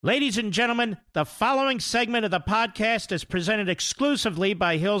Ladies and gentlemen, the following segment of the podcast is presented exclusively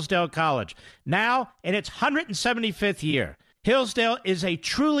by Hillsdale College, now in its 175th year. Hillsdale is a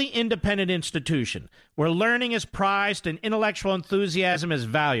truly independent institution where learning is prized and intellectual enthusiasm is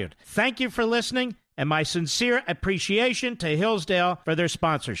valued. Thank you for listening, and my sincere appreciation to Hillsdale for their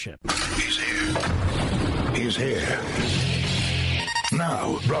sponsorship. He's here. He's here.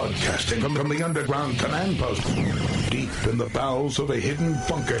 Now, broadcasting from the underground command post, deep in the bowels of a hidden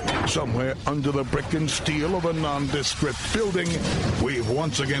bunker, somewhere under the brick and steel of a nondescript building, we've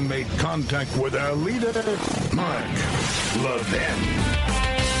once again made contact with our leader, Mark Levin.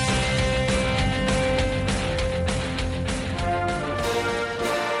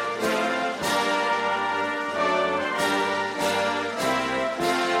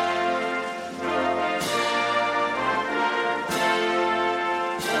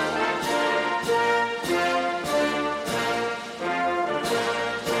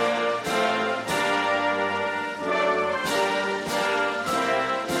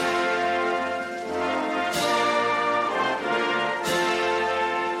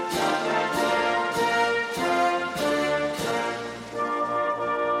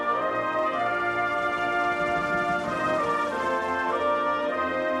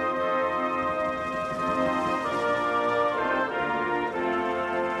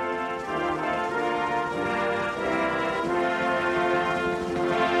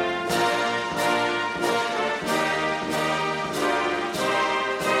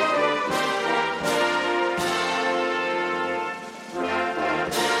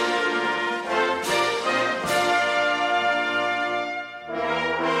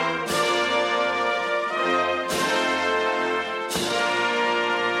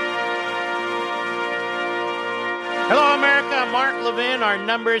 Levin, our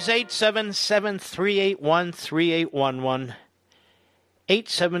number is 877-381-3811.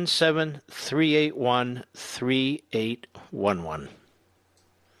 877-381-3811.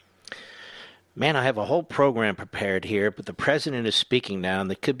 Man, I have a whole program prepared here, but the president is speaking now,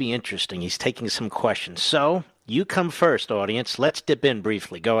 and that could be interesting. He's taking some questions. So, you come first, audience. Let's dip in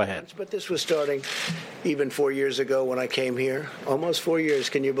briefly. Go ahead. But this was starting even 4 years ago when I came here. Almost 4 years,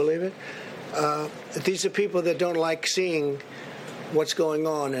 can you believe it? These are people that don't like seeing what's going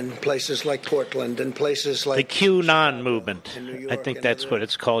on in places like Portland and places like the QAnon movement. I think that's what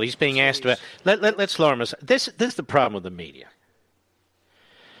it's called. He's being asked about. Let's lower him. This is the problem with the media.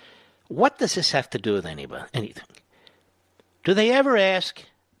 What does this have to do with anything? Do they ever ask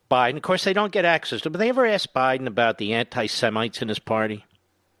Biden? Of course, they don't get access to it, but they ever ask Biden about the anti-Semites in his party?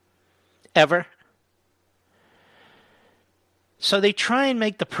 Ever? So they try and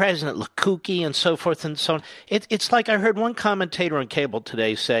make the president look kooky and so forth and so on. It's like I heard one commentator on cable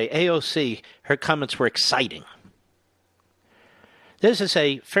today say, AOC, her comments were exciting. This is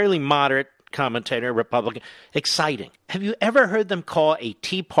a fairly moderate commentator, Republican. Exciting. Have you ever heard them call a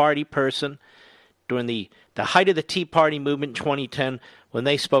Tea Party person during the height of the Tea Party movement in 2010 when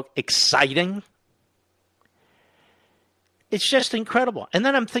they spoke exciting? It's just incredible. And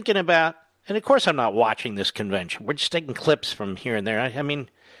then I'm thinking about, and of course I'm not watching this convention. We're just taking clips from here and there. I mean,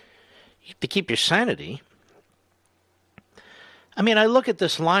 to keep your sanity. I mean, I look at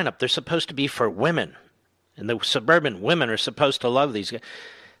this lineup. They're supposed to be for women. And the suburban women are supposed to love these guys.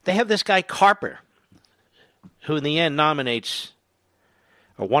 They have this guy Carper, who in the end nominates,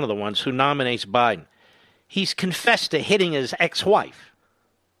 or one of the ones who nominates Biden. He's confessed to hitting his ex-wife.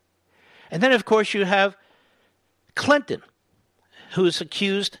 And then, of course, you have Clinton, who is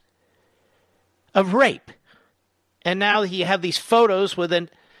accused of rape. And now you have these photos with an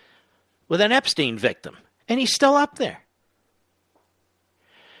Epstein victim. And he's still up there.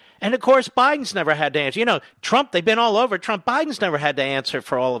 And, of course, Biden's never had to answer. You know, Trump, they've been all over Trump. Biden's never had to answer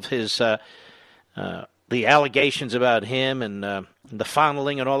for all of his, the allegations about him and the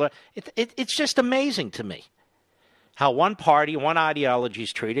fondling and all that. It's just amazing to me how one party, one ideology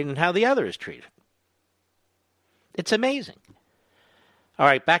is treated and how the other is treated. It's amazing. All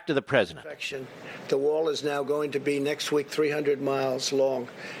right, back to the president. The wall is now going to be next week 300 miles long.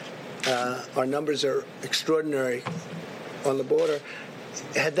 Our numbers are extraordinary on the border.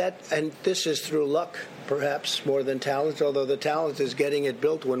 And this is through luck, perhaps, more than talent, although the talent is getting it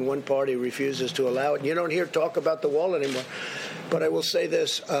built when one party refuses to allow it. And you don't hear talk about the wall anymore. But I will say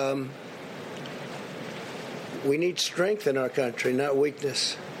this. We need strength in our country, not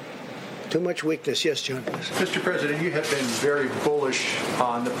weakness. Too much weakness. Yes, John, please. Mr. President, you have been very bullish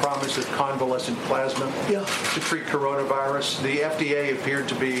on the promise of convalescent plasma to treat coronavirus. The FDA appeared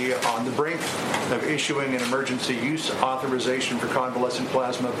to be on the brink of issuing an emergency use authorization for convalescent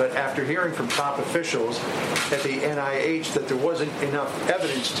plasma, but after hearing from top officials at the NIH that there wasn't enough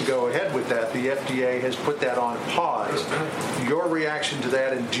evidence to go ahead with that, the FDA has put that on pause. Your reaction to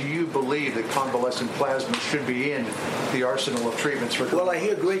that, and do you believe that convalescent plasma should be in the arsenal of treatments for coronavirus? Well, I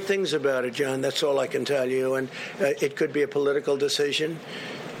hear great things about it, John. That's all I can tell you. And it could be a political decision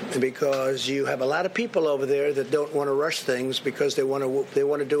because you have a lot of people over there that don't want to rush things because they want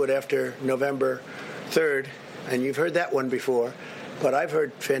to do it after November 3rd. And you've heard that one before. But I've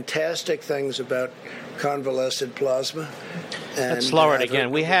heard fantastic things about convalescent plasma. And, let's lower it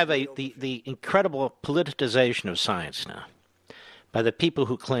again. We have the incredible politicization of science now by the people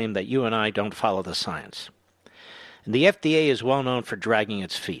who claim that you and I don't follow the science. And the FDA is well known for dragging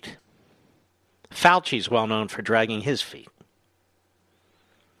its feet. Fauci's well known for dragging his feet.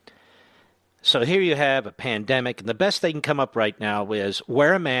 So here you have a pandemic, and the best they can come up right now is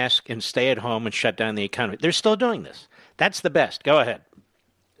wear a mask and stay at home and shut down the economy. They're still doing this. That's the best. Go ahead.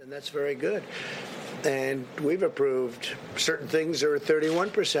 And that's very good. And we've approved certain things that are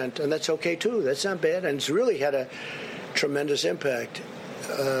 31%, and that's okay, too. That's not bad, and it's really had a tremendous impact.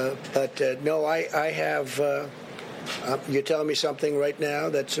 No, I have... you're telling me something right now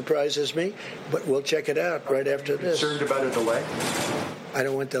that surprises me, but we'll check it out right after this. Concerned about a delay? I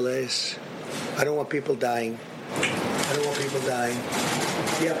don't want delays. I don't want people dying.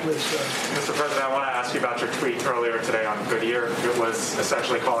 Yeah, please. Mr. President, I want to ask you about your tweet earlier today on Goodyear. It was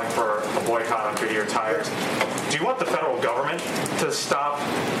essentially calling for a boycott on Goodyear tires. Do you want the federal government to stop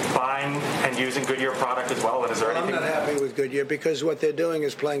buying and using Goodyear product as well? And is there anything? I'm not happy with Goodyear because what they're doing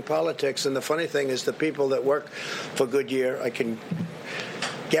is playing politics. And the funny thing is the people that work for Goodyear, I can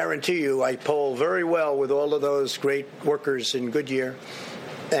guarantee you, I poll very well with all of those great workers in Goodyear.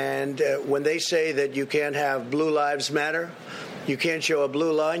 And when they say that you can't have Blue Lives Matter, you can't show a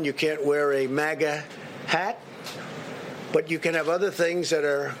blue line, you can't wear a MAGA hat, but you can have other things that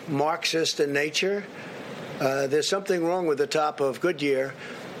are Marxist in nature. There's something wrong with the top of Goodyear.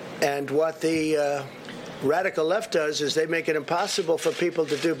 And what the radical left does is they make it impossible for people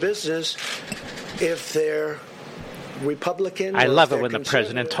to do business if they're Republican. I love it when the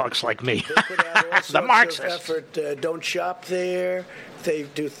president talks like me. The Marxists. Don't shop there. They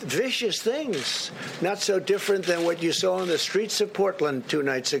do vicious things, not so different than what you saw on the streets of Portland 2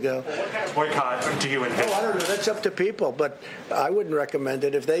 nights ago. Well, what kind of boycott do you envision? Oh, I don't know. That's up to people, but I wouldn't recommend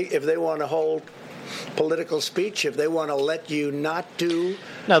it. If they want to hold political speech, if they want to let you not do...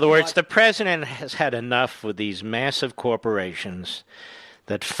 In other words, the president has had enough with these massive corporations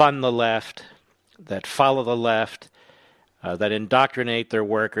that fund the left, that follow the left, that indoctrinate their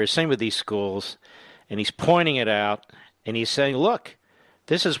workers, same with these schools, and he's pointing it out, and he's saying, look,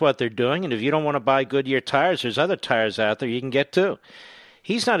 this is what they're doing, and if you don't want to buy Goodyear tires, there's other tires out there you can get too.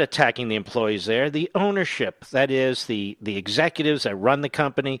 He's not attacking the employees there. The ownership, that is, the executives that run the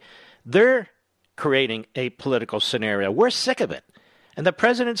company, they're creating a political scenario. We're sick of it. And the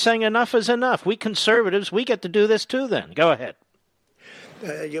president's saying enough is enough. We conservatives, we get to do this too then. Go ahead.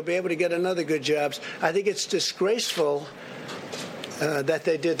 You'll be able to get another good jobs. I think it's disgraceful that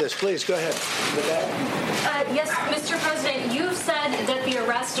they did this. Please, go ahead. Yes, Mr. President, you said that the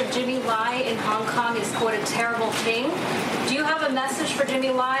arrest of Jimmy Lai in Hong Kong is, quote, a terrible thing. Do you have a message for Jimmy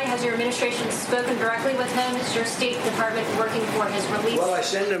Lai? Has your administration spoken directly with him? Is your State Department working for his release? Well, I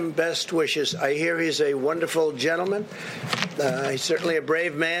send him best wishes. I hear he's a wonderful gentleman. He's certainly a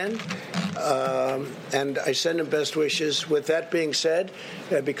brave man. And I send him best wishes. With that being said,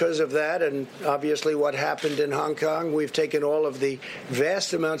 because of that and obviously what happened in Hong Kong, we've taken all of the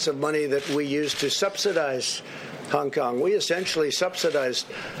vast amounts of money that we used to subsidize Hong Kong. We essentially subsidized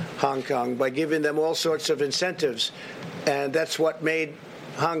Hong Kong by giving them all sorts of incentives. And that's what made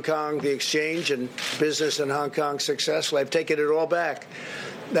Hong Kong, the exchange and business in Hong Kong, successful. I've taken it all back.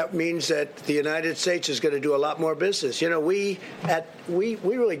 That means that the United States is going to do a lot more business. You know, we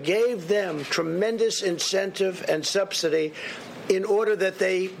really gave them tremendous incentive and subsidy in order that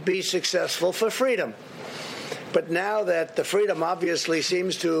they be successful for freedom. But now that the freedom obviously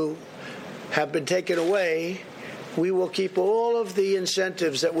seems to have been taken away, we will keep all of the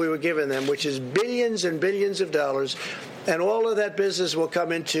incentives that we were giving them, which is billions and billions of dollars, and all of that business will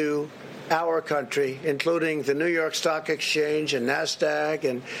come into our country, including the New York Stock Exchange and NASDAQ,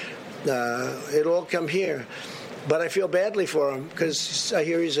 and it'll all come here. But I feel badly for him because I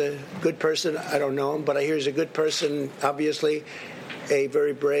hear he's a good person. I don't know him, but I hear he's a good person, obviously a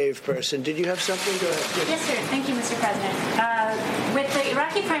very brave person. Did you have something? Go ahead. Yes, sir. Thank you, Mr. President. With the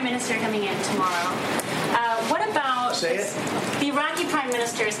Iraqi Prime Minister coming in tomorrow, what about the Iraqi Prime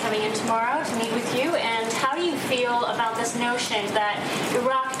Minister is coming in tomorrow to meet with you, and how do you feel about this notion that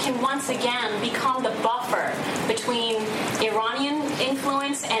Iraq can once again become the buffer between Iranian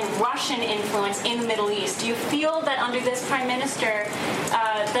influence and Russian influence in the Middle East? Do you feel that under this Prime Minister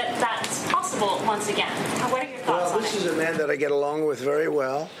that that's possible once again? What are your thoughts on it? Well, this is a man that I get along with very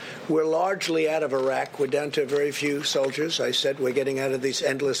well. We're largely out of Iraq. We're down to very few soldiers. I said we're getting out of these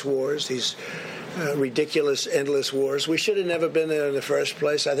endless wars, these ridiculous, endless wars. We should have never been there in the first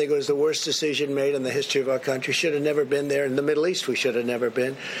place. I think it was the worst decision made in the history of our country. Should have never been there. In the Middle East, we should have never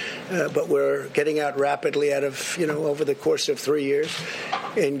been. But we're getting out rapidly out of, over the course of 3 years.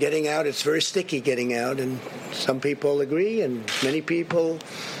 And getting out, it's very sticky getting out. And some people agree, and many people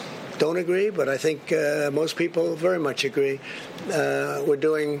don't agree, but I think most people very much agree. We're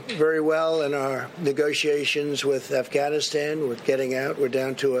doing very well in our negotiations with Afghanistan. We're getting out. We're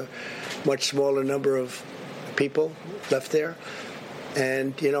down to a much smaller number of people left there.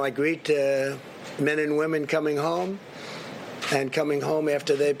 And, I greet men and women coming home and coming home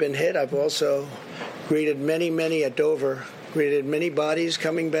after they've been hit. I've also greeted many at Dover, greeted many bodies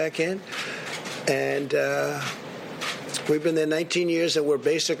coming back in. And we've been there 19 years, and we're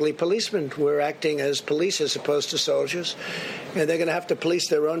basically policemen. We're acting as police as opposed to soldiers. And they're going to have to police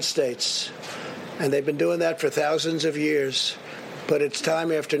their own states. And they've been doing that for thousands of years. But it's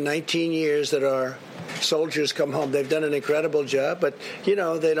time after 19 years that our soldiers come home. They've done an incredible job, but,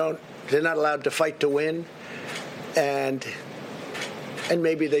 they're not allowed to fight to win. And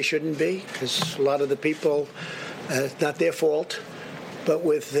maybe they shouldn't be, because a lot of the people, it's not their fault. But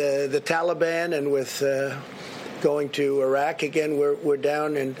with the Taliban and with going to Iraq, again, we're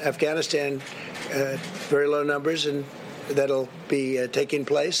down in Afghanistan, very low numbers, and that'll be taking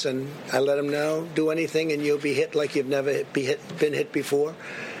place. And I let them know, do anything and you'll be hit like you've never been hit before.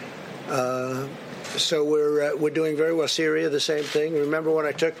 So we're doing very well. Syria, the same thing. Remember when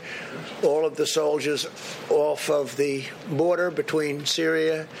I took all of the soldiers off of the border between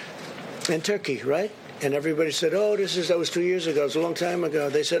Syria and Turkey, right? And everybody said, that was 2 years ago. It was a long time ago.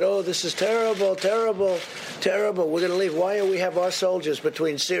 They said, this is terrible, terrible, terrible. We're going to leave. Why do we have our soldiers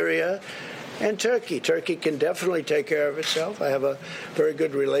between Syria and Turkey? Turkey can definitely take care of itself. I have a very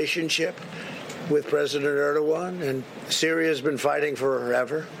good relationship with President Erdogan, and Syria's been fighting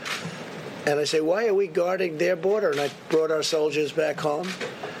forever. And I say, why are we guarding their border? And I brought our soldiers back home.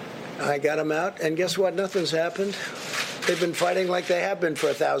 I got them out, and guess what? Nothing's happened. They've been fighting like they have been for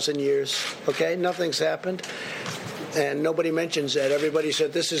 1,000 years, okay? Nothing's happened, and nobody mentions that. Everybody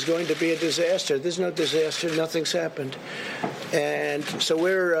said this is going to be a disaster. There's no disaster. Nothing's happened. And so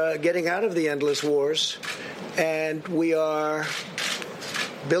we're getting out of the endless wars, and we are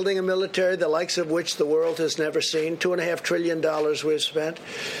building a military the likes of which the world has never seen. $2.5 trillion we've spent,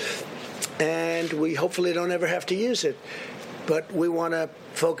 and we hopefully don't ever have to use it. But we want to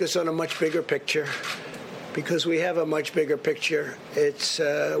focus on a much bigger picture, because we have a much bigger picture. It's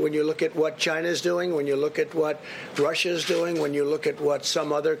when you look at what China's doing, when you look at what Russia's doing, when you look at what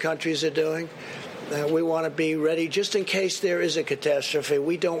some other countries are doing, we want to be ready just in case there is a catastrophe.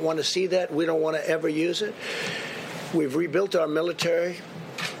 We don't want to see that. We don't want to ever use it. We've rebuilt our military,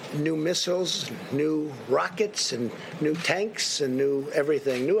 new missiles, new rockets, and new tanks, and new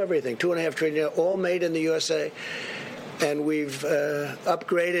everything. $2.5 trillion, all made in the USA. And we've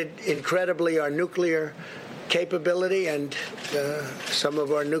upgraded incredibly our nuclear capability, and some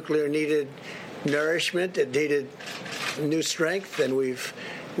of our nuclear needed nourishment. It needed new strength, and we've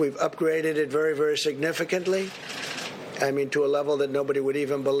upgraded it very, very significantly. I mean, to a level that nobody would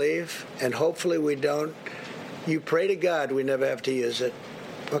even believe. And hopefully we don't. You pray to God we never have to use it.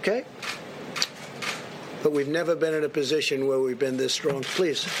 Okay? But we've never been in a position where we've been this strong.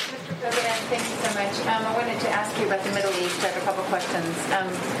 Please. Mr. President, thank you so much. I wanted to ask you about the Middle East. I have a couple questions.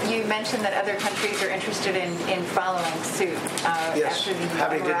 You mentioned that other countries are interested in following suit after the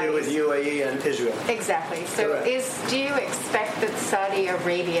having to do with UAE and Israel. Exactly. So do you expect that Saudi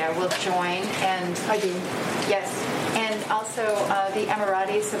Arabia will join? And I do. Yes. And also the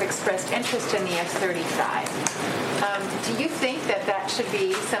Emiratis have expressed interest in the F-35. Do you think that should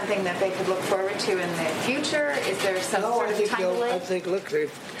be something that they could look forward to in the future? Is there some sort of time delay? I think, look,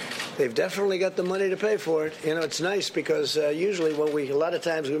 they've definitely got the money to pay for it. It's nice because usually a lot of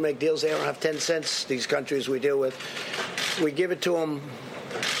times we make deals, they don't have 10 cents, these countries we deal with. We give it to them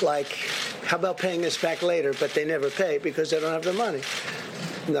like, how about paying us back later? But they never pay because they don't have the money.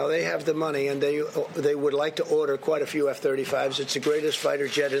 No, they have the money, and they would like to order quite a few F-35s. It's the greatest fighter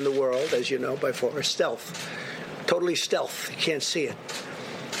jet in the world, as you know, by far. Stealth. Totally stealth. You can't see it.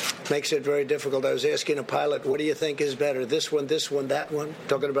 Makes it very difficult. I was asking a pilot, what do you think is better, this one, that one?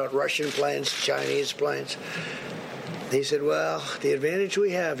 Talking about Russian planes, Chinese planes. He said, well, the advantage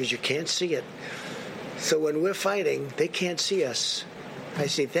we have is you can't see it. So when we're fighting, they can't see us. I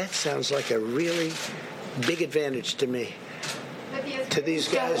say, that sounds like a really big advantage to me. To these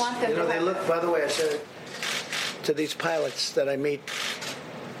guys, they look, by the way, I said, to these pilots that I meet,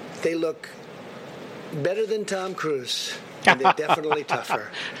 they look better than Tom Cruise. And they're definitely tougher.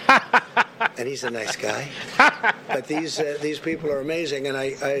 And he's a nice guy. But these people are amazing, and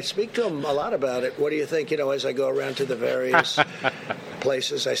I speak to them a lot about it. What do you think, as I go around to the various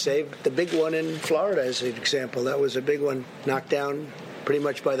places I stay? The big one in Florida is an example. That was a big one, knocked down pretty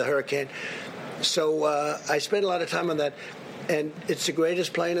much by the hurricane. So I spend a lot of time on that, and it's the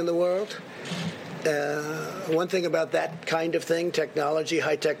greatest plane in the world. One thing about that kind of thing, technology,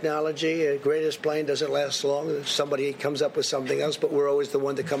 high technology, the greatest plane doesn't last long. Somebody comes up with something else, but we're always the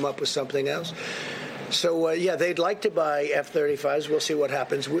one to come up with something else. So, they'd like to buy F-35s. We'll see what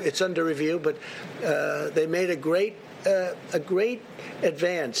happens. It's under review, but they made a great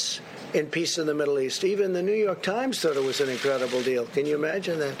advance in peace in the Middle East. Even the New York Times thought it was an incredible deal. Can you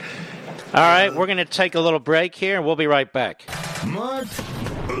imagine that? All right, we're going to take a little break here, and we'll be right back. Mark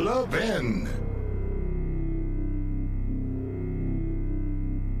Levin.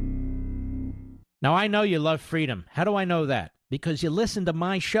 Now, I know you love freedom. How do I know that? Because you listen to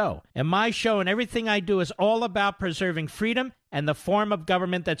my show. And my show and everything I do is all about preserving freedom and the form of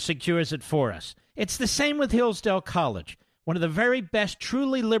government that secures it for us. It's the same with Hillsdale College, one of the very best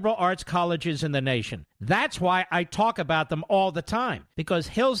truly liberal arts colleges in the nation. That's why I talk about them all the time, because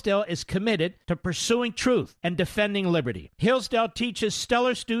Hillsdale is committed to pursuing truth and defending liberty. Hillsdale teaches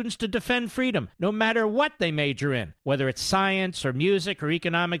stellar students to defend freedom, no matter what they major in, whether it's science or music or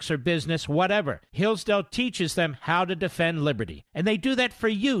economics or business, whatever. Hillsdale teaches them how to defend liberty. And they do that for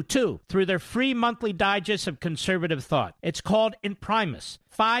you, too, through their free monthly digest of conservative thought. It's called Imprimis.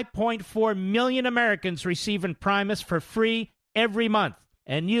 5.4 million Americans receive Imprimis for free every month.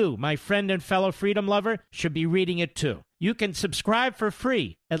 And you, my friend and fellow freedom lover, should be reading it too. You can subscribe for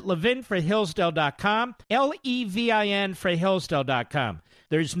free at levinforhillsdale.com, Levin for Hillsdale.com.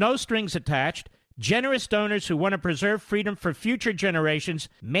 There's no strings attached. Generous donors who want to preserve freedom for future generations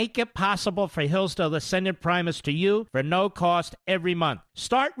make it possible for Hillsdale to send Imprimis to you for no cost every month.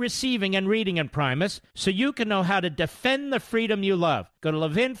 Start receiving and reading Imprimis so you can know how to defend the freedom you love. Go to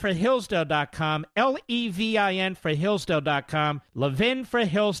levinforhillsdale.com, Levin for Hillsdale.com,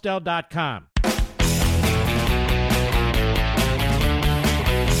 levinforhillsdale.com.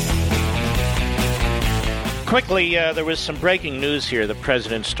 Quickly, there was some breaking news here. The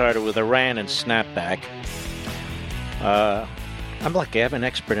president started with Iran and snapback. I'm lucky. I have an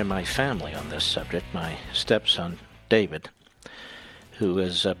expert in my family on this subject, my stepson, David, who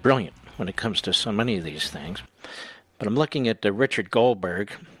is brilliant when it comes to so many of these things. But I'm looking at Richard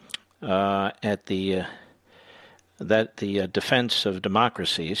Goldberg at the Defense of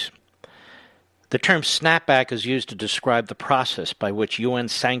Democracies. The term snapback is used to describe the process by which UN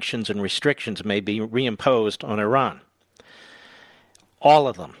sanctions and restrictions may be reimposed on Iran. All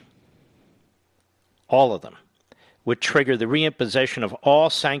of them would trigger the reimposition of all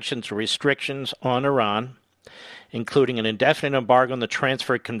sanctions or restrictions on Iran, including an indefinite embargo on the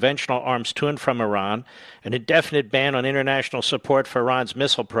transfer of conventional arms to and from Iran, an indefinite ban on international support for Iran's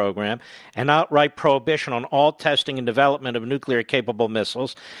missile program, an outright prohibition on all testing and development of nuclear-capable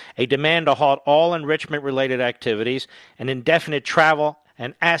missiles, a demand to halt all enrichment-related activities, an indefinite travel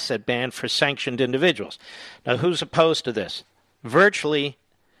and asset ban for sanctioned individuals. Now, who's opposed to this? Virtually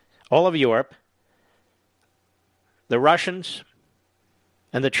all of Europe, the Russians,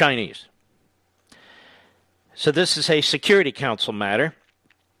 and the Chinese. So this is a Security Council matter,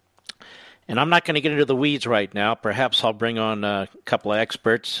 and I'm not going to get into the weeds right now. Perhaps I'll bring on a couple of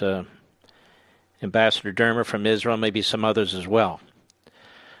experts, Ambassador Dermer from Israel, maybe some others as well.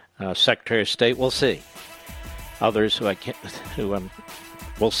 Secretary of State, we'll see. Others we'll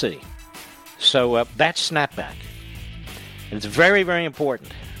see. So that's snapback. And it's very, very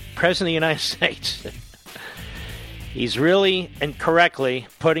important. President of the United States, he's really incorrectly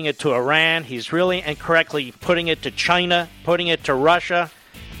putting it to Iran. He's really incorrectly putting it to China, putting it to Russia,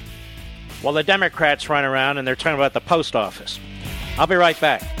 while the Democrats run around and they're talking about the post office. I'll be right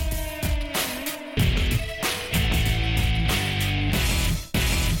back.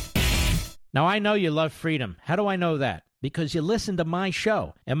 Now, I know you love freedom. How do I know that? because you listen to my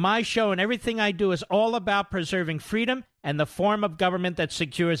show. And my show and everything I do is all about preserving freedom and the form of government that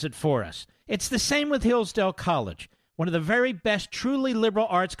secures it for us. It's the same with Hillsdale College, one of the very best truly liberal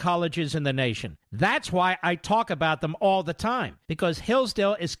arts colleges in the nation. That's why I talk about them all the time, because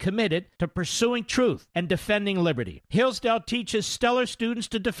Hillsdale is committed to pursuing truth and defending liberty. Hillsdale teaches stellar students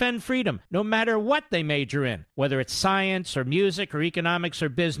to defend freedom, no matter what they major in, whether it's science or music or economics or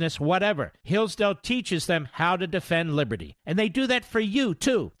business, whatever. Hillsdale teaches them how to defend liberty. And they do that for you,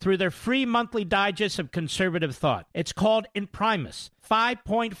 too, through their free monthly digest of conservative thought. It's called Imprimis.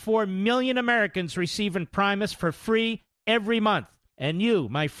 5.4 million Americans receive Imprimis for free every month. And you,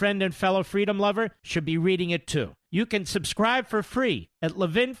 my friend and fellow freedom lover, should be reading it too. You can subscribe for free at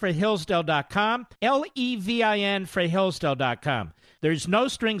levinforhillsdale.com, Levin for Hillsdale.com. There's no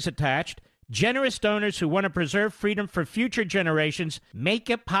strings attached. Generous donors who want to preserve freedom for future generations make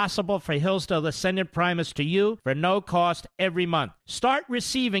it possible for Hillsdale to send Imprimis to you for no cost every month. Start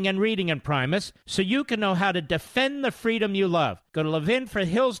receiving and reading Imprimis so you can know how to defend the freedom you love. Go to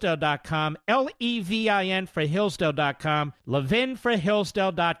levinforhillsdale.com, Levin for Hillsdale.com,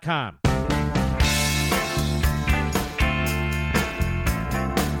 levinforhillsdale.com.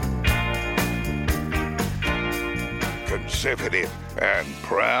 Conservative and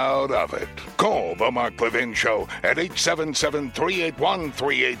proud of it. Call the Mark Levin Show at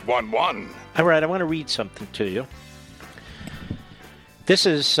 877-381-3811. All right, I want to read something to you. This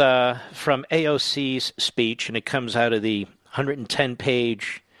is from AOC's speech, and it comes out of the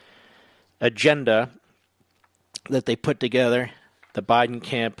 110-page agenda that they put together, the Biden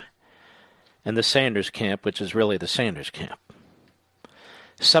camp and the Sanders camp, which is really the Sanders camp.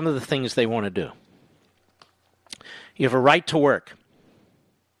 Some of the things they want to do. You have a right to work.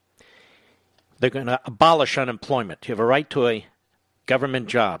 They're going to abolish unemployment. You have a right to a government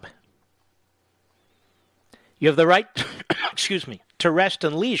job. You have the right, to rest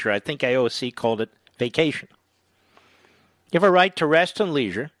and leisure. I think AOC called it vacation. You have a right to rest and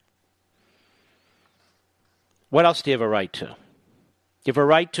leisure. What else do you have a right to? You have a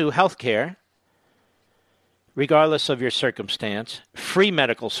right to health care, regardless of your circumstance, free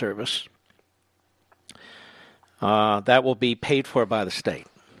medical service. That will be paid for by the state.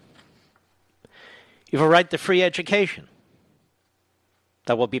 You have a right to free education.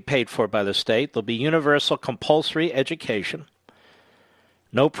 That will be paid for by the state. There'll be universal compulsory education.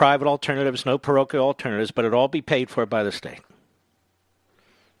 No private alternatives, no parochial alternatives, but it'll all be paid for by the state.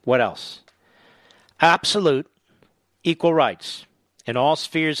 What else? Absolute equal rights in all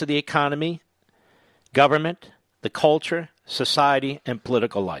spheres of the economy, government, the culture, society, and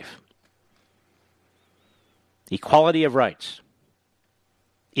political life. Equality of rights,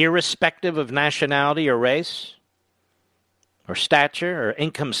 irrespective of nationality or race or stature or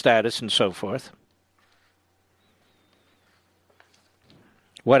income status and so forth.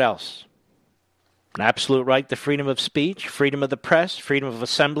 What else? An absolute right to freedom of speech, freedom of the press, freedom of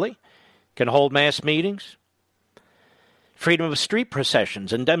assembly, can hold mass meetings, freedom of street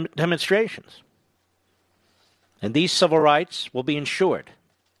processions and demonstrations. And these civil rights will be ensured.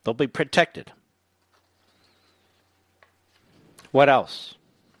 They'll be protected. What else?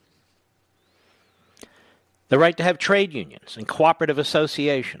 The right to have trade unions and cooperative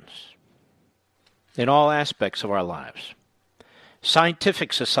associations in all aspects of our lives.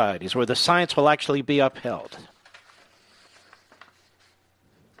 Scientific societies where the science will actually be upheld.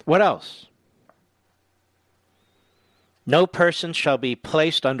 What else? No person shall be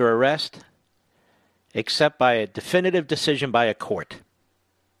placed under arrest except by a definitive decision by a court.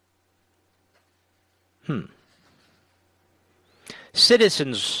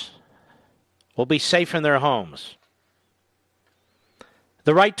 Citizens will be safe in their homes.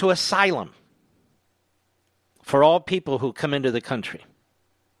 The right to asylum for all people who come into the country.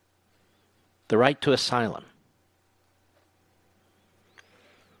 The right to asylum.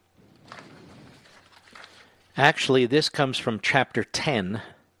 Actually, this comes from Chapter 10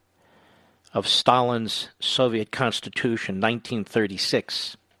 of Stalin's Soviet Constitution,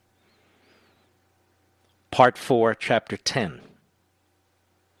 1936. Part 4, Chapter 10.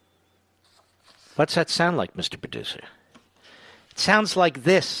 What's that sound like, Mr. Producer? It sounds like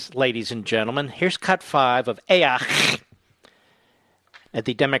this, ladies and gentlemen. Here's cut 5 of Ayach at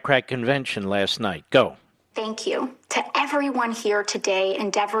the Democrat Convention last night. Go. Thank you to everyone here today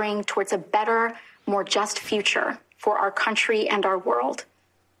endeavoring towards a better, more just future for our country and our world.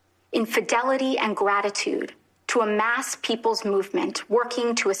 In fidelity and gratitude to a mass people's movement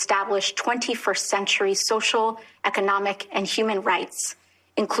working to establish 21st century social, economic, and human rights,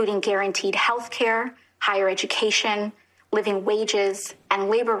 including guaranteed health care, higher education, living wages, and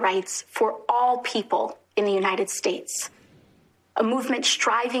labor rights for all people in the United States. A movement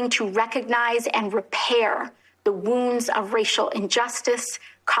striving to recognize and repair the wounds of racial injustice,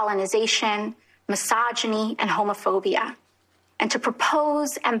 colonization, misogyny, and homophobia, and to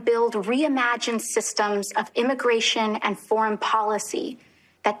propose and build reimagined systems of immigration and foreign policy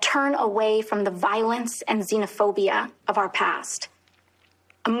that turn away from the violence and xenophobia of our past.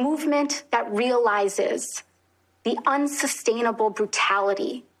 A movement that realizes the unsustainable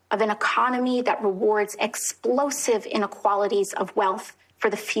brutality of an economy that rewards explosive inequalities of wealth for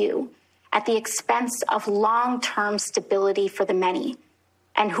the few at the expense of long-term stability for the many,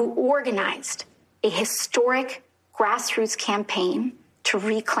 and who organized a historic grassroots campaign to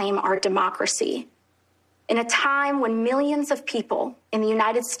reclaim our democracy. In a time when millions of people in the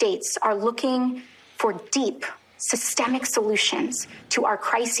United States are looking for deep, systemic solutions to our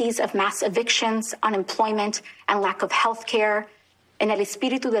crises of mass evictions, unemployment, and lack of health care, en el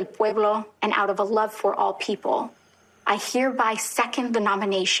espíritu del pueblo, and out of a love for all people, I hereby second the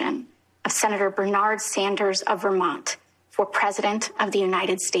nomination of Senator Bernard Sanders of Vermont for President of the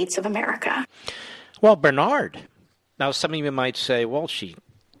United States of America. Well, Bernard. Now, some of you might say, well, she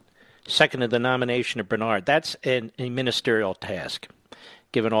seconded the nomination of Bernard. That's a ministerial task.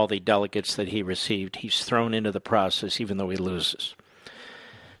 Given all the delegates that he received, he's thrown into the process even though he loses.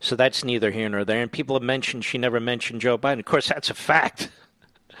 So that's neither here nor there. And people have mentioned she never mentioned Joe Biden. Of course, that's a fact.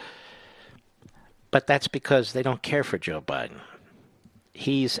 But that's because they don't care for Joe Biden.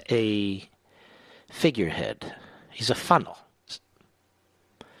 He's a figurehead. He's a funnel.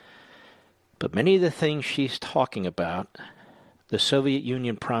 But many of the things she's talking about, the Soviet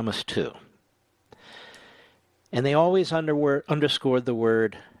Union promised too. And they always underscored the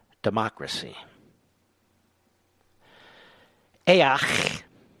word democracy. Eyach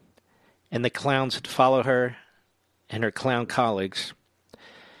and the clowns that follow her and her clown colleagues,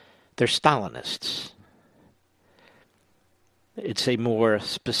 they're Stalinists. It's a more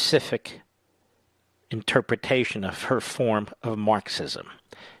specific interpretation of her form of Marxism.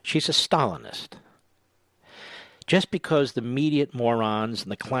 She's a Stalinist. Just because the media morons in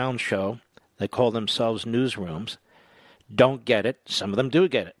the clown show that call themselves newsrooms don't get it, some of them do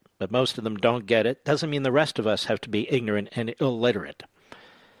get it, but most of them don't get it, doesn't mean the rest of us have to be ignorant and illiterate.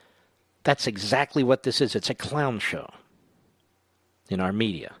 That's exactly what this is. It's a clown show in our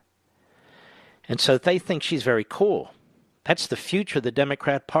media. And so they think she's very cool. That's the future of the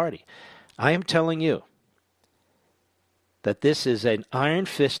Democrat Party. I am telling you that this is an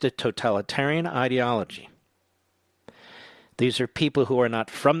iron-fisted totalitarian ideology. These are people who are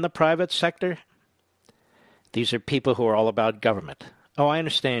not from the private sector. These are people who are all about government. Oh, I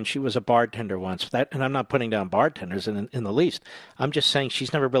understand she was a bartender once, and I'm not putting down bartenders in the least. I'm just saying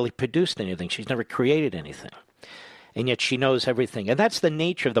she's never really produced anything. She's never created anything. And yet she knows everything. And that's the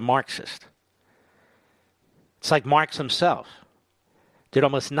nature of the Marxist. It's like Marx himself. Did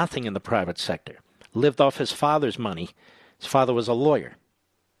almost nothing in the private sector. Lived off his father's money. His father was a lawyer.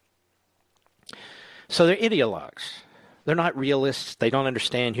 So they're ideologues. They're not realists. They don't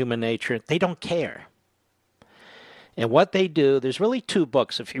understand human nature. They don't care. And what they do, there's really two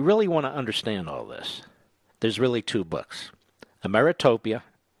books. If you really want to understand all this, there's really two books. Ameritopia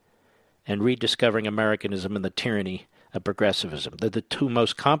and Rediscovering Americanism and the Tyranny of Progressivism. They're the two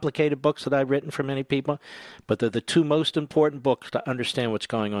most complicated books that I've written for many people, but they're the two most important books to understand what's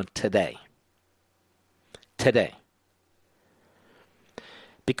going on today. Today.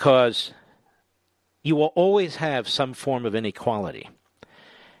 Because you will always have some form of inequality.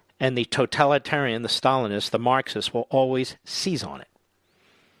 And the totalitarian, the Stalinists, the Marxists will always seize on it.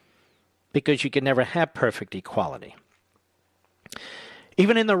 Because you can never have perfect equality.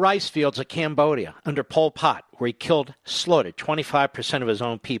 Even in the rice fields of Cambodia, under Pol Pot, where he slaughtered 25% of his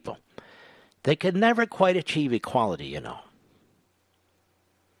own people, they could never quite achieve equality, you know.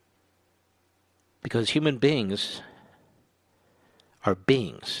 Because human beings are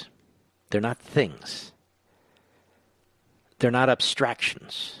beings. They're not things. They're not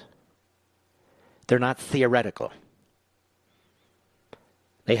abstractions. They're not theoretical.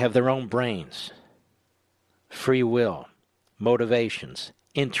 They have their own brains, free will, motivations,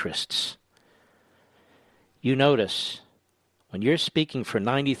 interests. You notice, when you're speaking for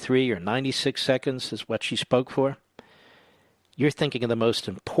 93 or 96 seconds, is what she spoke for, you're thinking of the most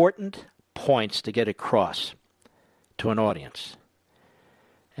important points to get across to an audience.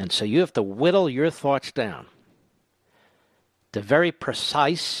 And so you have to whittle your thoughts down to very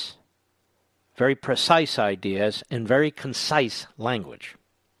precise ideas in very concise language.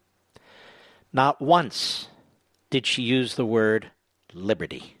 Not once did she use the word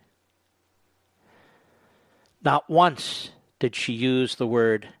liberty. Not once did she use the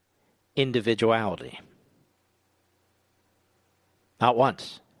word individuality. Not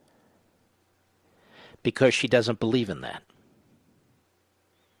once. Because she doesn't believe in that.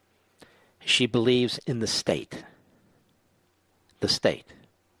 She believes in the state. The state.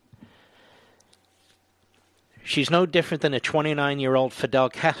 She's no different than a 29-year-old Fidel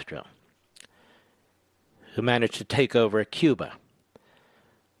Castro who managed to take over Cuba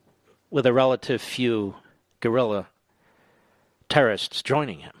with a relative few guerrilla terrorists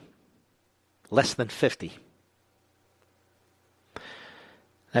joining him. Less than 50.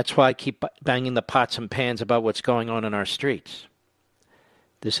 That's why I keep banging the pots and pans about what's going on in our streets.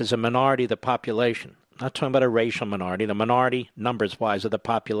 This is a minority of the population. I'm not talking about a racial minority. The minority, numbers-wise, of the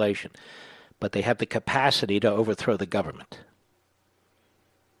population. But they have the capacity to overthrow the government.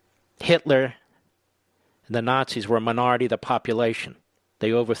 Hitler and the Nazis were a minority of the population.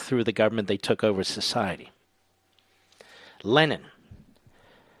 They overthrew the government. They took over society. Lenin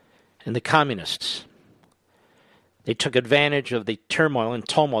and the communists, they took advantage of the turmoil and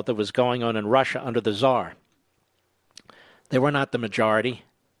tumult that was going on in Russia under the Tsar. They were not the majority,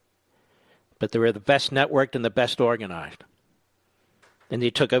 but they were the best networked and the best organized. And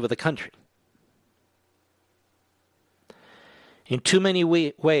they took over the country. In too many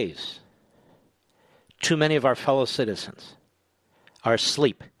ways, too many of our fellow citizens are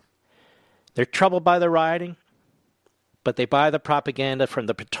asleep. They're troubled by the rioting, but they buy the propaganda from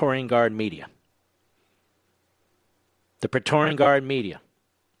the Praetorian Guard media. The Praetorian Guard media,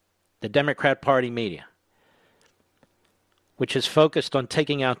 the Democrat Party media, which is focused on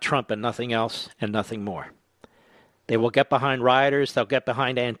taking out Trump and nothing else and nothing more. They will get behind rioters, they'll get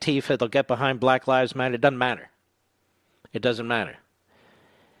behind Antifa, they'll get behind Black Lives Matter. It doesn't matter. It doesn't matter.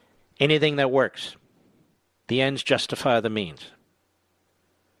 Anything that works. The ends justify the means.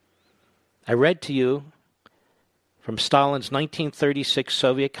 I read to you from Stalin's 1936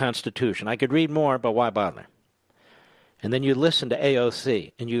 Soviet Constitution. I could read more, but why bother? And then you listened to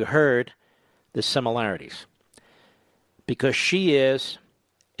AOC, and you heard the similarities. Because she is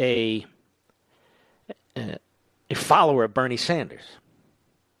a follower of Bernie Sanders.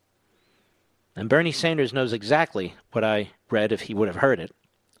 And Bernie Sanders knows exactly what I read if he would have heard it,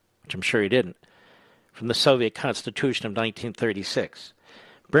 which I'm sure he didn't, from the Soviet Constitution of 1936.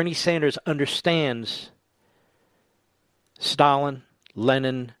 Bernie Sanders understands Stalin,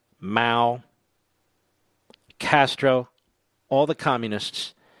 Lenin, Mao, Castro, all the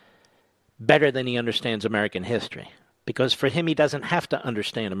communists, better than he understands American history. Because for him, he doesn't have to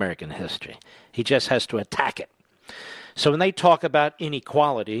understand American history. He just has to attack it. So when they talk about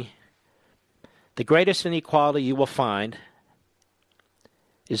inequality, the greatest inequality you will find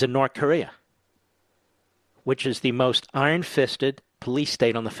is in North Korea, which is the most iron-fisted police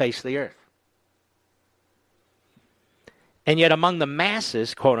state on the face of the earth. And yet among the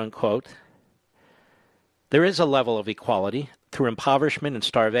masses, quote-unquote, there is a level of equality through impoverishment and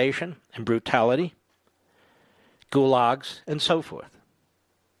starvation and brutality, gulags, and so forth.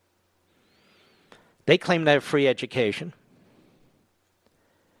 They claim to have free education,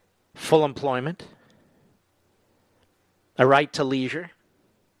 full employment, a right to leisure.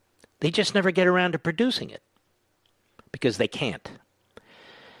 They just never get around to producing it because they can't.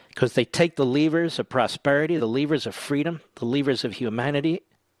 Because they take the levers of prosperity, the levers of freedom, the levers of humanity,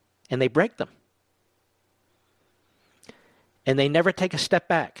 and they break them. And they never take a step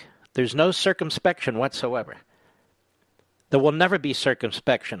back. There's no circumspection whatsoever. There will never be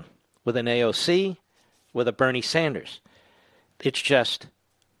circumspection with an AOC, with a Bernie Sanders. It's just,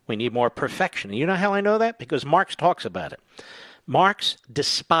 we need more perfection. And you know how I know that? Because Marx talks about it. Marx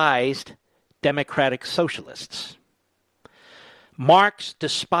despised democratic socialists. Marx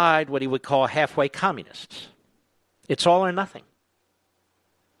despised what he would call halfway communists. It's all or nothing.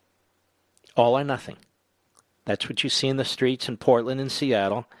 All or nothing. That's what you see in the streets in Portland and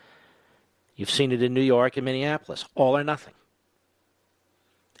Seattle. You've seen it in New York and Minneapolis. All or nothing.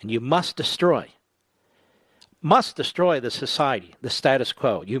 And you must destroy the society, the status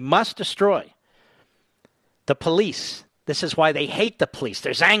quo. You must destroy the police. This is why they hate the police.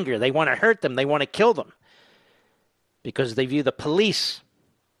 There's anger. They want to hurt them. They want to kill them. Because they view the police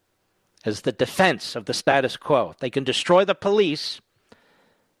as the defense of the status quo. If they can destroy the police,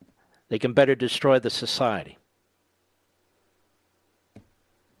 they can better destroy the society.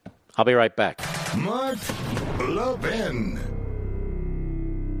 I'll be right back. Mark Levin.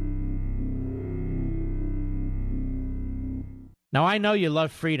 Now, I know you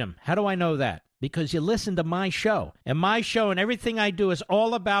love freedom. How do I know that? Because you listen to my show. And my show and everything I do is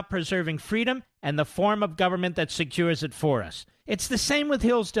all about preserving freedom and the form of government that secures it for us. It's the same with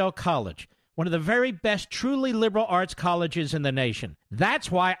Hillsdale College. one of the very best truly liberal arts colleges in the nation.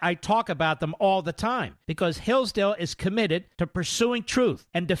 That's why I talk about them all the time, because Hillsdale is committed to pursuing truth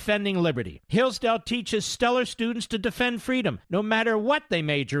and defending liberty. Hillsdale teaches stellar students to defend freedom, no matter what they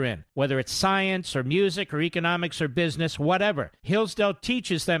major in, whether it's science or music or economics or business, whatever. Hillsdale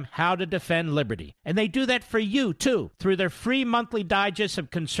teaches them how to defend liberty. And they do that for you, too, through their free monthly digest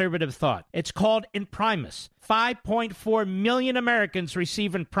of conservative thought. It's called Imprimis. 5.4 million Americans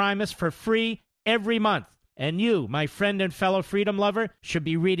receive Imprimis for free every month. And you, my friend and fellow freedom lover, should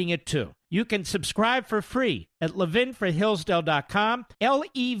be reading it too. You can subscribe for free at levinforhillsdale.com,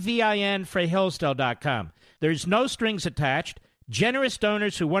 Levin for Hillsdale.com. There's no strings attached. Generous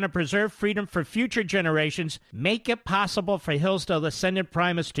donors who want to preserve freedom for future generations make it possible for Hillsdale to send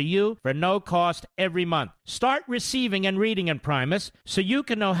Imprimis to you for no cost every month. Start receiving and reading Imprimis so you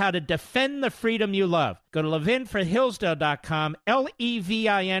can know how to defend the freedom you love. Go to levinforhillsdale.com,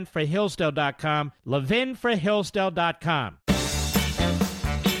 Levin for Hillsdale.com, levinforhillsdale.com.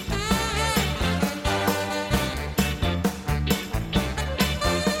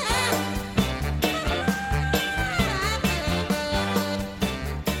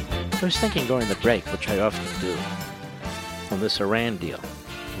 I was thinking during the break, which I often do, on this Iran deal,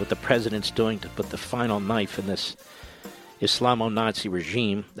 what the president's doing to put the final knife in this Islamo-Nazi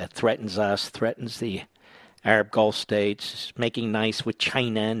regime that threatens us, threatens the Arab Gulf states, making nice with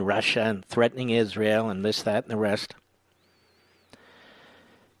China and Russia and threatening Israel and this, that, and the rest.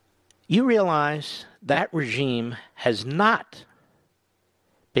 You realize that regime has not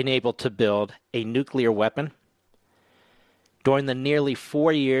been able to build a nuclear weapon during the nearly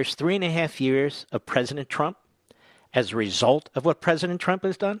 4 years, 3.5 years of President Trump as a result of what President Trump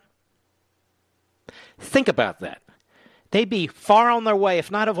has done? Think about that. They'd be far on their way,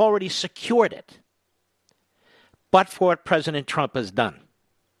 if not have already secured it, but for what President Trump has done.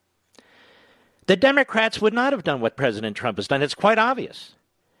 The Democrats would not have done what President Trump has done. It's quite obvious.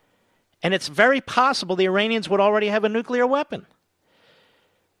 And it's very possible the Iranians would already have a nuclear weapon.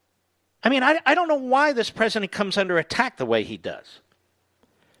 I mean, I don't know why this president comes under attack the way he does.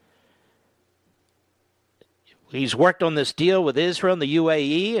 He's worked on this deal with Israel and the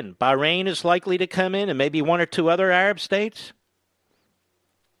UAE, and Bahrain is likely to come in, and maybe one or two other Arab states.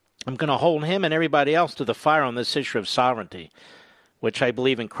 I'm going to hold him and everybody else to the fire on this issue of sovereignty, which I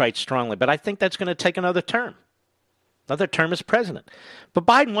believe in quite strongly. But I think that's going to take another term as president. But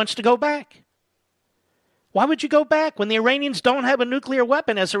Biden wants to go back. Why would you go back when the Iranians don't have a nuclear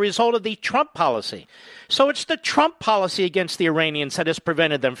weapon as a result of the Trump policy? So it's the Trump policy against the Iranians that has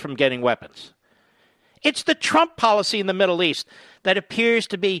prevented them from getting weapons. It's the Trump policy in the Middle East that appears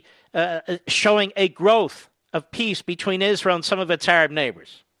to be showing a growth of peace between Israel and some of its Arab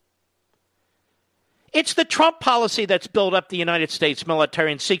neighbors. It's the Trump policy that's built up the United States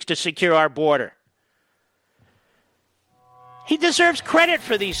military and seeks to secure our border. He deserves credit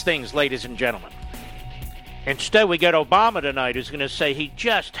for these things, ladies and gentlemen. Instead, we get Obama tonight who's going to say he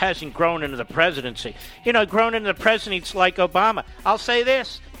just hasn't grown into the presidency. You know, grown into the presidency, it's like Obama. I'll say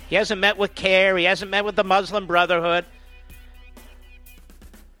this. He hasn't met with CARE. He hasn't met with the Muslim Brotherhood.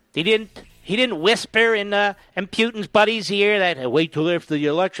 He didn't whisper in Putin's buddy's ear that, hey, wait till after the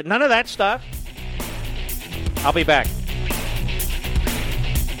election. None of that stuff. I'll be back.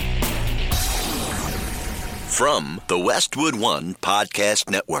 From the Westwood One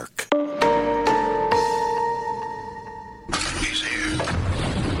Podcast Network.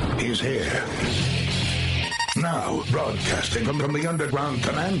 He's here. Now, broadcasting from the underground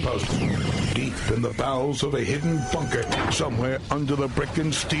command post, deep in the bowels of a hidden bunker, somewhere under the brick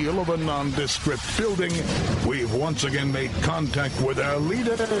and steel of a nondescript building, we've once again made contact with our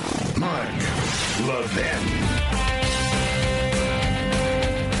leader, Mark Levin.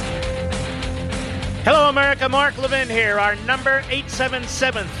 Hello, America. Mark Levin here. Our number,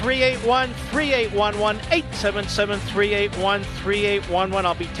 877-381-3811, 877-381-3811.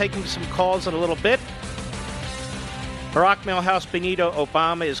 I'll be taking some calls in a little bit. Barack Milhouse Benito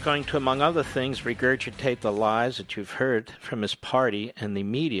Obama is going to, among other things, regurgitate the lies that you've heard from his party and the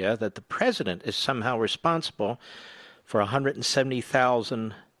media that the president is somehow responsible for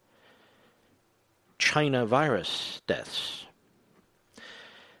 170,000 China virus deaths.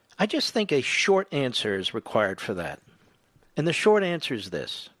 I just think a short answer is required for that. And the short answer is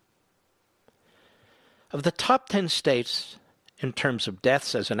this. Of the top 10 states in terms of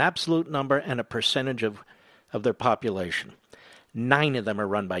deaths as an absolute number and a percentage of their population, 9 of them are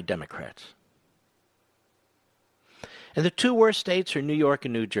run by Democrats. And the 2 worst states are New York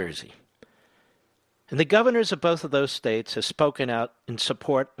and New Jersey. And the governors of both of those states have spoken out in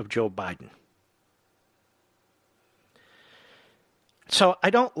support of Joe Biden. So I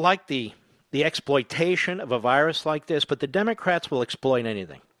don't like the the exploitation of a virus like this, but the Democrats will exploit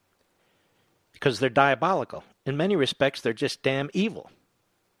anything because they're diabolical. In many respects, they're just damn evil.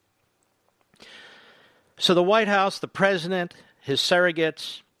 So the White House, the president, his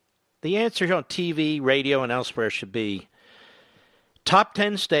surrogates, the answer on TV, radio, and elsewhere should be top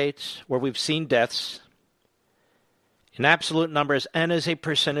 10 states where we've seen deaths in absolute numbers and as a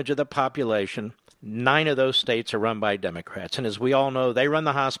percentage of the population. 9 of those states are run by Democrats. And as we all know, they run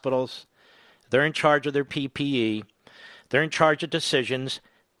the hospitals. They're in charge of their PPE. They're in charge of decisions,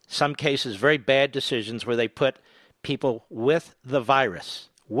 some cases very bad decisions where they put people with the virus,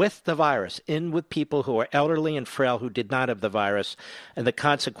 in with people who are elderly and frail who did not have the virus, and the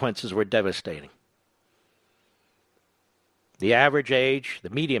consequences were devastating. The average age, the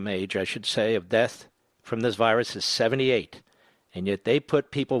median age, I should say, of death from this virus is 78, and yet they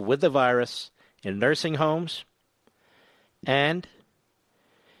put people with the virus in nursing homes and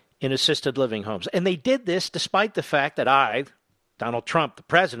in assisted living homes. And they did this despite the fact that I, Donald Trump, the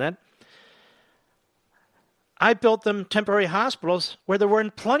president, I built them temporary hospitals where there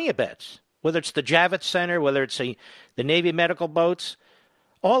weren't plenty of beds, whether it's the Javits Center, whether it's the Navy medical boats,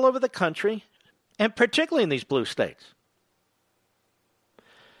 all over the country, and particularly in these blue states.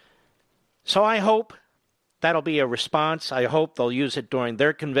 So I hope that'll be a response. I hope they'll use it during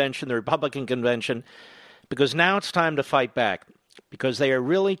their convention, the Republican convention, because now it's time to fight back, because they are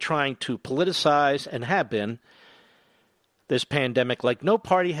really trying to politicize, and have been, this pandemic like no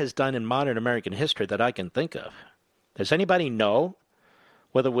party has done in modern American history that I can think of. Does anybody know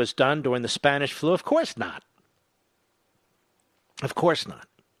whether it was done during the Spanish flu? Of course not. Of course not.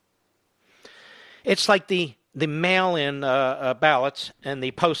 It's like the mail-in ballots and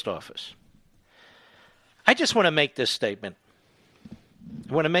the post office. I just want to make this statement.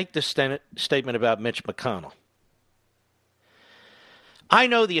 I want to make this statement about Mitch McConnell. I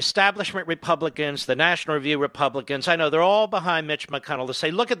know the establishment Republicans, the National Review Republicans, I know they're all behind Mitch McConnell to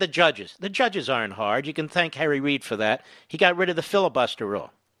say, look at the judges. The judges aren't hard. You can thank Harry Reid for that. He got rid of the filibuster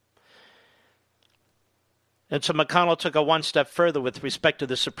rule. And so McConnell took a one step further with respect to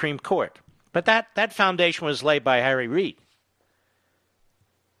the Supreme Court. But that foundation was laid by Harry Reid.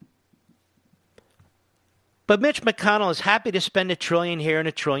 But Mitch McConnell is happy to spend $1 trillion here and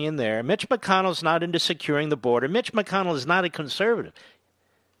 $1 trillion there. Mitch McConnell's not into securing the border. Mitch McConnell is not a conservative.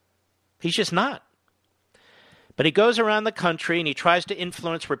 He's just not. But he goes around the country and he tries to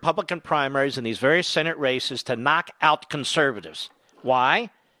influence Republican primaries in these various Senate races to knock out conservatives.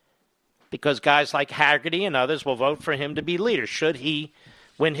 Why? Because guys like Haggerty and others will vote for him to be leader should he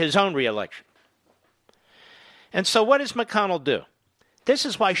win his own reelection. And so what does McConnell do? This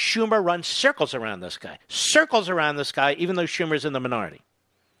is why Schumer runs circles around this guy. Circles around this guy, even though Schumer's in the minority.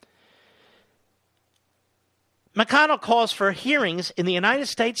 McConnell calls for hearings in the United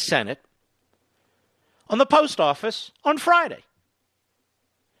States Senate on the post office on Friday.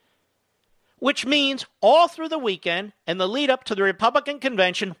 Which means all through the weekend and the lead up to the Republican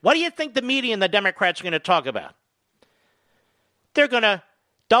convention, what do you think the media and the Democrats are going to talk about? They're going to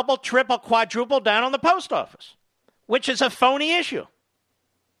double, triple, quadruple down on the post office, which is a phony issue.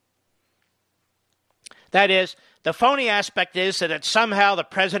 That is, the phony aspect is that somehow the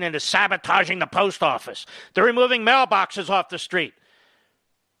president is sabotaging the post office. They're removing mailboxes off the street.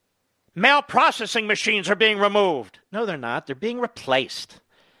 Mail processing machines are being removed. No, they're not. They're being replaced.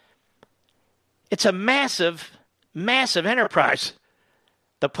 It's a massive, massive enterprise,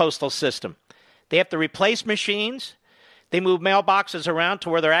 the postal system. They have to replace machines. They move mailboxes around to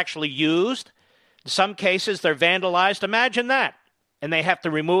where they're actually used. In some cases, they're vandalized. Imagine that. And they have to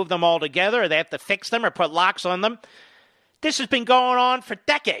remove them altogether, or they have to fix them or put locks on them. This has been going on for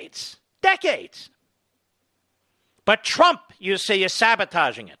decades. Decades. But Trump, you see, is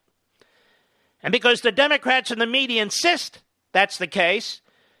sabotaging it. And because the Democrats and the media insist that's the case,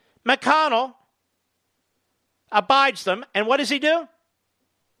 McConnell abides them. And what does he do?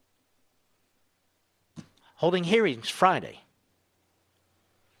 Holding hearings Friday.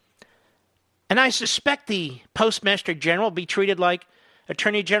 And I suspect the Postmaster General will be treated like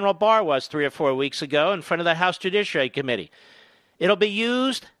Attorney General Barr was 3 or 4 weeks ago in front of the House Judiciary Committee. It'll be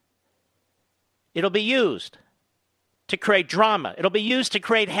used to create drama. It'll be used to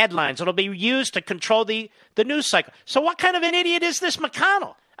create headlines. It'll be used to control the news cycle. So what kind of an idiot is this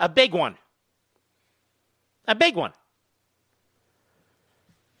McConnell? A big one. A big one.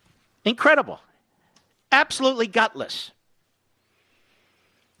 Incredible. Absolutely gutless.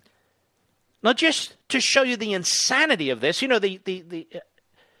 Now, just to show you the insanity of this, you know, the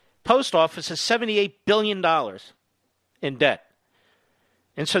post office has $78 billion in debt.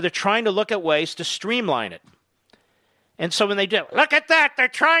 And so they're trying to look at ways to streamline it. And so when they do, look at that, they're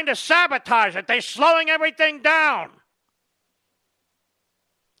trying to sabotage it. They're slowing everything down.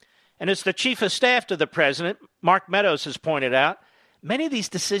 And as the chief of staff to the president, Mark Meadows, has pointed out, many of these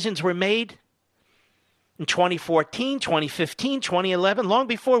decisions were made in 2014, 2015, 2011, long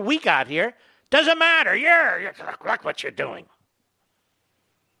before we got here. Doesn't matter. Look what you're doing.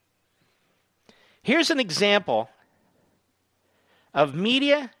 Here's an example of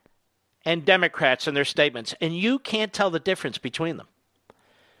media and Democrats in their statements, and you can't tell the difference between them.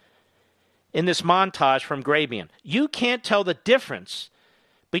 In this montage from Grabian, you can't tell the difference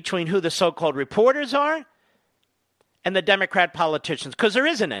between who the so-called reporters are and the Democrat politicians, because there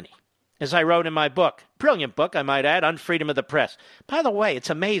isn't any, as I wrote in my book. Brilliant book, I might add, on freedom of the press. By the way,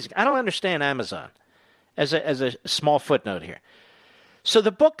 it's amazing. I don't understand Amazon, as a small footnote here. So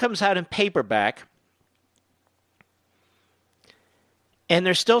the book comes out in paperback, and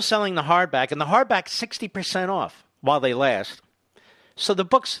they're still selling the hardback, and the hardback's 60% off while they last. So the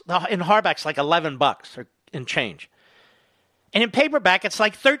book's in hardback's like $11 or and change. And in paperback, it's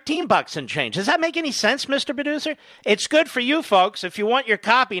like $13 and change. Does that make any sense, Mr. Producer? It's good for you folks. If you want your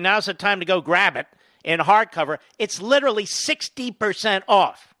copy, now's the time to go grab it in hardcover. It's literally 60%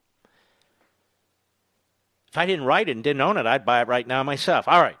 off. If I didn't write it and didn't own it, I'd buy it right now myself.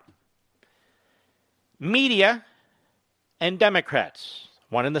 All right. Media and Democrats,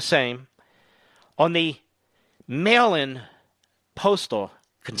 one and the same, on the mail-in postal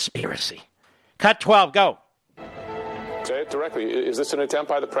conspiracy. Cut 12, go. Say it directly. Is this an attempt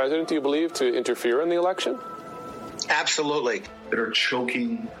by the president, do you believe, to interfere in the election? Absolutely. That are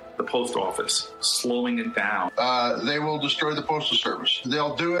choking the post office, slowing it down. They will destroy the Postal Service.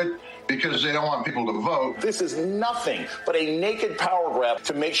 They'll do it because they don't want people to vote. This is nothing but a naked power grab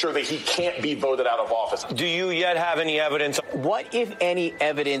to make sure that he can't be voted out of office. Do you yet have any evidence? What, if any,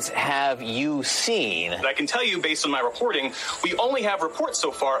 evidence have you seen? I can tell you, based on my reporting, we only have reports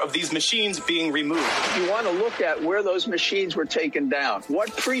so far of these machines being removed. You want to look at where those machines were taken down.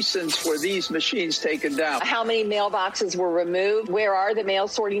 What precincts were these machines taken down? How many mailboxes were removed? Where are the mail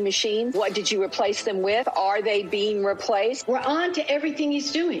sorting machines? What did you replace them with? Are they being replaced? We're on to everything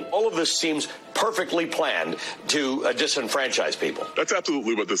he's doing. All of this seems perfectly planned to disenfranchise people. That's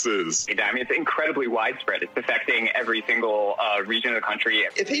absolutely what this is. I mean, it's incredibly widespread. It's affecting every single region of the country.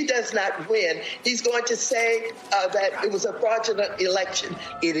 If he does not win, he's going to say that it was a fraudulent election.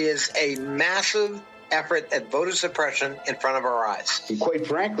 It is a massive effort at voter suppression in front of our eyes. And quite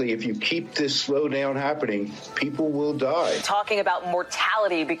frankly, if you keep this slowdown happening, people will die. Talking about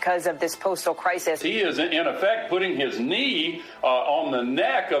mortality because of this postal crisis. He is, in effect, putting his knee on the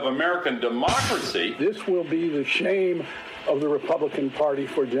neck of American democracy. This will be the shame of the Republican Party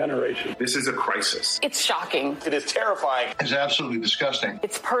for generations. This is a crisis. It's shocking. It is terrifying. It's absolutely disgusting.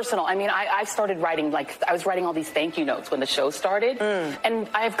 It's personal. I mean, I started writing, I was writing all these thank you notes when the show started. And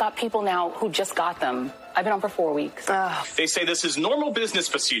I've got people now who just got them. I've been on for 4 weeks. They say this is normal business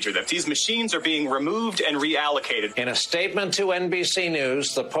procedure, that these machines are being removed and reallocated. In a statement to NBC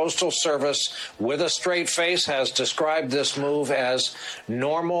News, the Postal Service, with a straight face, has described this move as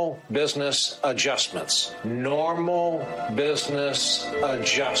normal business adjustments. Normal business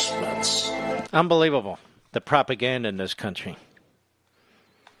adjustments. Unbelievable, the propaganda in this country.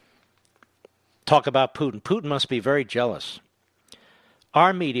 Talk about Putin. Putin must be very jealous.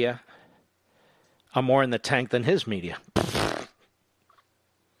 Our media are more in the tank than his media.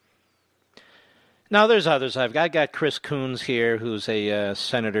 Now, there's others. I got Chris Coons here, who's a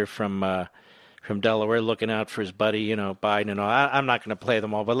senator from Delaware, looking out for his buddy, Biden and all. I'm not going to play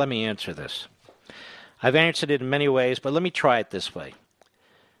them all, but let me answer this. I've answered it in many ways, but let me try it this way.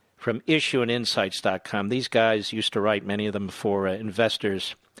 From issueandinsights.com. These guys used to write, many of them, for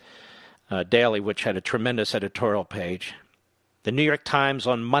Investors Daily, which had a tremendous editorial page. The New York Times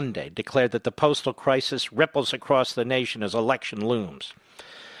on Monday declared that the postal crisis ripples across the nation as election looms.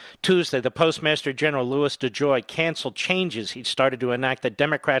 Tuesday, the Postmaster General Louis DeJoy canceled changes he'd started to enact that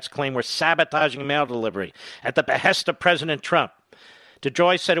Democrats claim were sabotaging mail delivery at the behest of President Trump.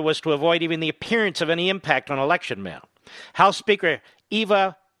 DeJoy said it was to avoid even the appearance of any impact on election mail. House Speaker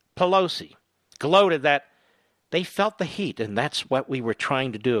Eva Pelosi gloated that they felt the heat, and that's what we were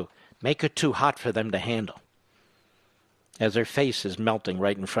trying to do, make it too hot for them to handle, as their face is melting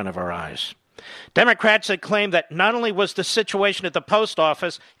right in front of our eyes. Democrats had claimed that not only was the situation at the post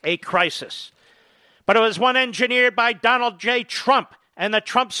office a crisis, but it was one engineered by Donald J. Trump and the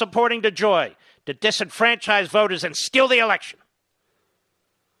Trump-supporting DeJoy to disenfranchise voters and steal the election.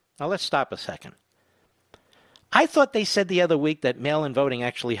 Now, let's stop a second. I thought they said the other week that mail-in voting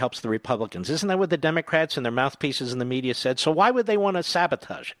actually helps the Republicans. Isn't that what the Democrats and their mouthpieces in the media said? So why would they want to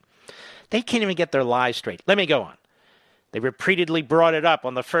sabotage it? They can't even get their lies straight. Let me go on. They repeatedly brought it up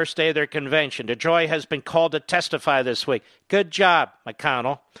on the first day of their convention. DeJoy has been called to testify this week. Good job,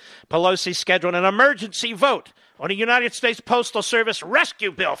 McConnell. Pelosi scheduled an emergency vote on a United States Postal Service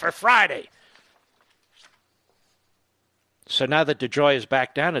rescue bill for Friday. So now that DeJoy is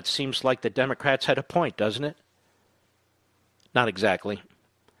back down, it seems like the Democrats had a point, doesn't it? Not exactly.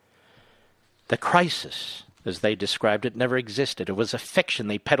 The crisis, as they described it, never existed. It was a fiction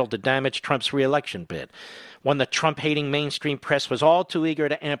they peddled to damage Trump's re-election bid, one the Trump-hating mainstream press was all too eager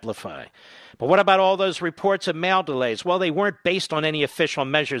to amplify. But what about all those reports of mail delays? Well, they weren't based on any official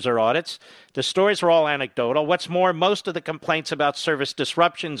measures or audits. The stories were all anecdotal. What's more, most of the complaints about service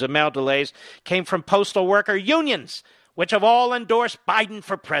disruptions and mail delays came from postal worker unions, which have all endorsed Biden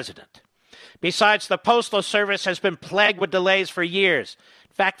for president. Besides, the Postal Service has been plagued with delays for years.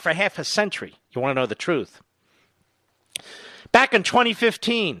 In fact, for half a century. You want to know the truth? Back in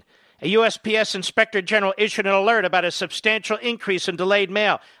 2015, a USPS Inspector General issued an alert about a substantial increase in delayed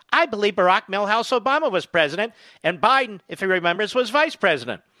mail. I believe Barack Milhouse Obama was president, and Biden, if he remembers, was vice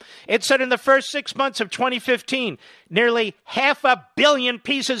president. It said in the first 6 months of 2015, nearly 500 million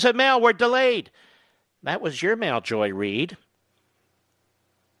pieces of mail were delayed. That was your mail, Joy Reid.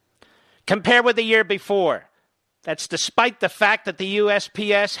 Compared with the year before. That's despite the fact that the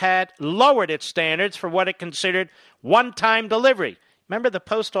USPS had lowered its standards for what it considered one-time delivery. Remember, the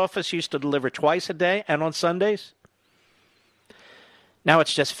post office used to deliver twice a day and on Sundays? Now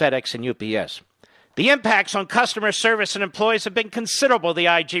it's just FedEx and UPS. The impacts on customer service and employees have been considerable, the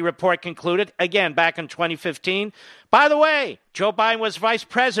IG report concluded, again, back in 2015. By the way, Joe Biden was vice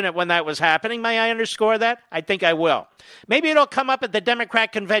president when that was happening. May I underscore that? I think I will. Maybe it'll come up at the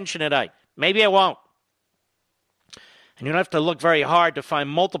Democrat convention tonight. Maybe it won't. And you don't have to look very hard to find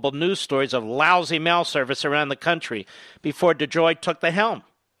multiple news stories of lousy mail service around the country before DeJoy took the helm.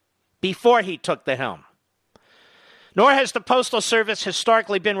 Before he took the helm. Nor has the Postal Service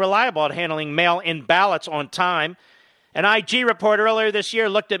historically been reliable at handling mail-in ballots on time. An IG report earlier this year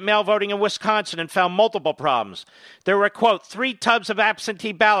looked at mail voting in Wisconsin and found multiple problems. There were, quote, 3 tubs of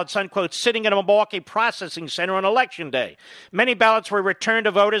absentee ballots, unquote, sitting in a Milwaukee processing center on Election Day. Many ballots were returned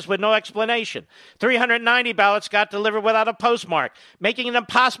to voters with no explanation. 390 ballots got delivered without a postmark, making it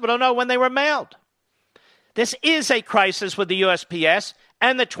impossible to know when they were mailed. This is a crisis with the USPS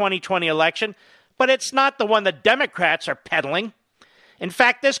and the 2020 election, but it's not the one the Democrats are peddling. In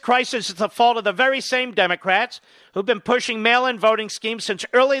fact, this crisis is the fault of the very same Democrats who've been pushing mail-in voting schemes since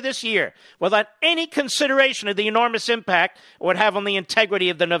early this year without any consideration of the enormous impact it would have on the integrity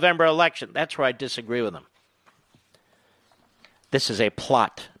of the November election. That's where I disagree with them. This is a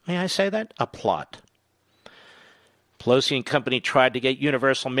plot. May I say that? A plot. Pelosi and company tried to get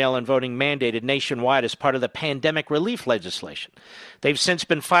universal mail-in voting mandated nationwide as part of the pandemic relief legislation. They've since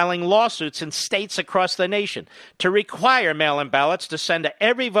been filing lawsuits in states across the nation to require mail-in ballots to send to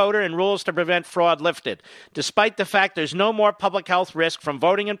every voter and rules to prevent fraud lifted, despite the fact there's no more public health risk from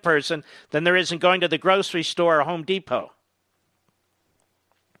voting in person than there is in going to the grocery store or Home Depot,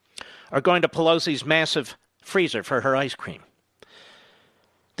 or going to Pelosi's massive freezer for her ice cream.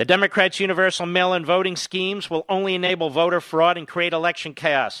 The Democrats' universal mail-in voting schemes will only enable voter fraud and create election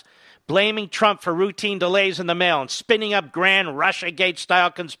chaos. Blaming Trump for routine delays in the mail and spinning up grand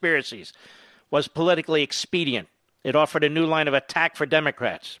Russiagate-style conspiracies was politically expedient. It offered a new line of attack for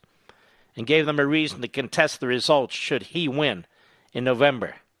Democrats and gave them a reason to contest the results should he win in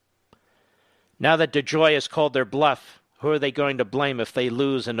November. Now that DeJoy has called their bluff, who are they going to blame if they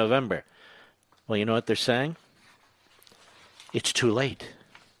lose in November? Well, you know what they're saying? It's too late.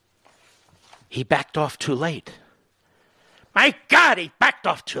 He backed off too late. My God, he backed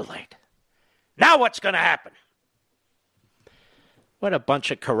off too late. Now what's going to happen? What a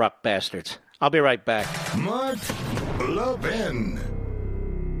bunch of corrupt bastards. I'll be right back. Mark Levin.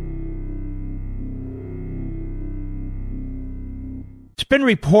 It's been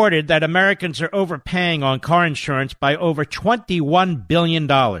reported that Americans are overpaying on car insurance by over $21 billion.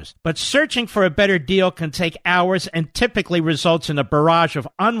 But searching for a better deal can take hours and typically results in a barrage of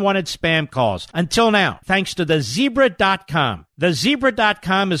unwanted spam calls. Until now, thanks to thezebra.com.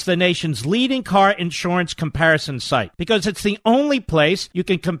 TheZebra.com is the nation's leading car insurance comparison site because it's the only place you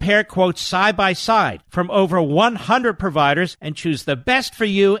can compare quotes side by side from over 100 providers and choose the best for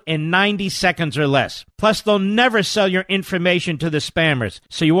you in 90 seconds or less. Plus, they'll never sell your information to the spammers,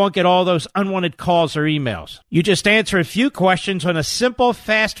 so you won't get all those unwanted calls or emails. You just answer a few questions on a simple,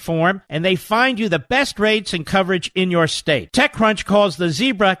 fast form, and they find you the best rates and coverage in your state. TechCrunch calls the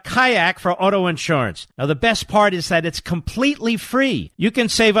Zebra Kayak for auto insurance. Now, the best part is that it's completely completely free. You can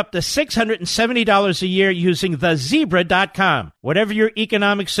save up to $670 a year using thezebra.com. Whatever your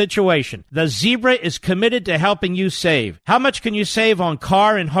economic situation, The Zebra is committed to helping you save. How much can you save on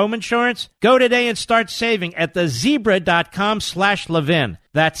car and home insurance? Go today and start saving at thezebra.com/Levin.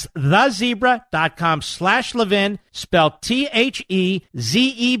 That's thezebra.com/Levin, spelled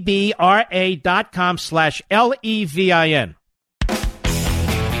THEZEBRA.com/LEVIN.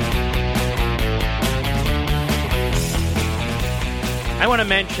 I want to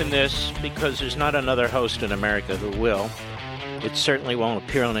mention this because there's not another host in America who will. It certainly won't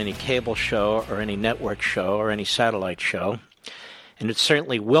appear on any cable show or any network show or any satellite show. And it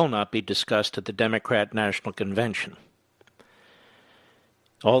certainly will not be discussed at the Democrat National Convention.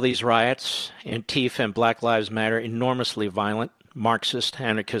 All these riots, Antifa and Black Lives Matter, enormously violent, Marxist,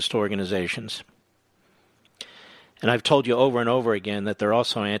 anarchist organizations. And I've told you over and over again that they're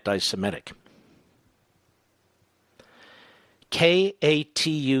also anti-Semitic.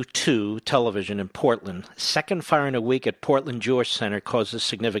 KATU2 television in Portland, second fire in a week at Portland Jewish Center causes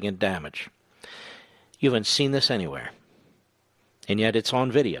significant damage. You haven't seen this anywhere. And yet it's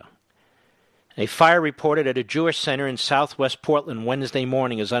on video. A fire reported at a Jewish center in southwest Portland Wednesday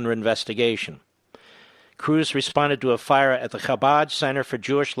morning is under investigation. Crews responded to a fire at the Chabad Center for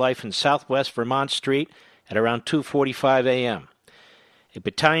Jewish Life in southwest Vermont Street at around 2:45 a.m. A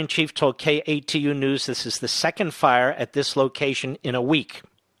battalion chief told KATU News this is the second fire at this location in a week.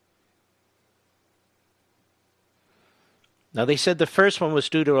 Now, they said the first one was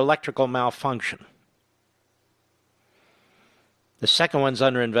due to electrical malfunction. The second one's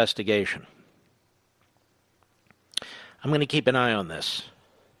under investigation. I'm going to keep an eye on this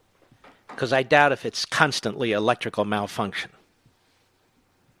because I doubt if it's constantly electrical malfunction.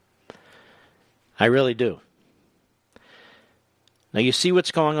 I really do. Now, you see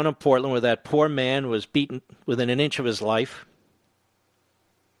what's going on in Portland where that poor man was beaten within an inch of his life.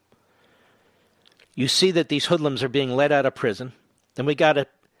 You see that these hoodlums are being let out of prison. Then we got to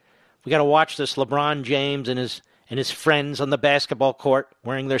watch this LeBron James and his friends on the basketball court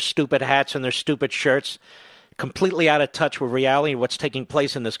wearing their stupid hats and their stupid shirts, completely out of touch with reality and what's taking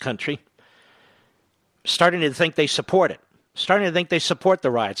place in this country. Starting to think they support it. Starting to think they support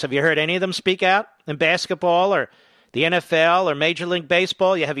the riots. Have you heard any of them speak out in basketball or the NFL or Major League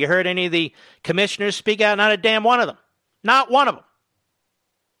Baseball? Have you heard any of the commissioners speak out? Not a damn one of them. Not one of them.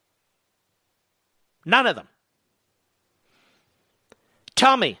 None of them.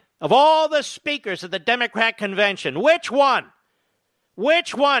 Tell me, of all the speakers at the Democrat Convention, which one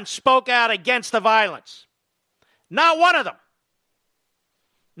spoke out against the violence? Not one of them.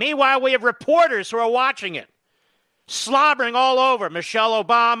 Meanwhile, we have reporters who are watching it, slobbering all over Michelle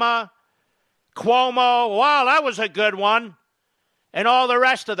Obama, Cuomo, wow, that was a good one, and all the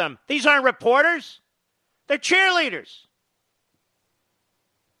rest of them. These aren't reporters. They're cheerleaders.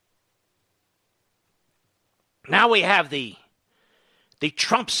 Now we have the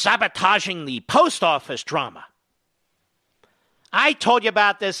Trump sabotaging the post office drama. I told you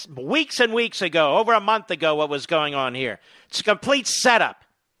about this weeks and weeks ago, over a month ago, what was going on here. It's a complete setup.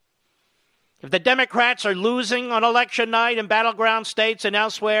 If the Democrats are losing on election night in battleground states and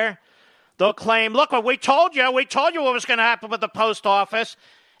elsewhere, they'll claim, look what we told you what was going to happen with the post office.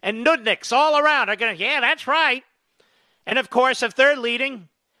 And nudniks all around are going to, yeah, that's right. And of course, if they're leading,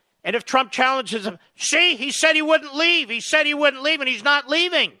 and if Trump challenges him, see, he said he wouldn't leave. He said he wouldn't leave, and he's not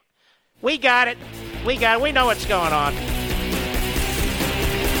leaving. We got it. We know what's going on.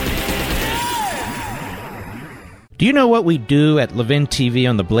 Do you know what we do at Levin TV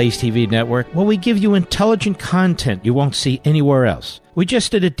on the Blaze TV network? Well, we give you intelligent content you won't see anywhere else. We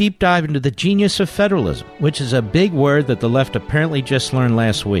just did a deep dive into the genius of federalism, which is a big word that the left apparently just learned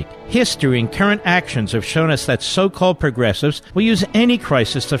last week. History and current actions have shown us that so-called progressives will use any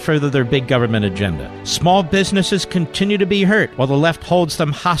crisis to further their big government agenda. Small businesses continue to be hurt, while the left holds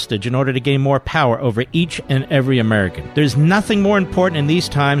them hostage in order to gain more power over each and every American. There's nothing more important in these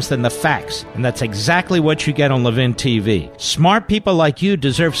times than the facts, and that's exactly what you get on Levin TV. Smart people like you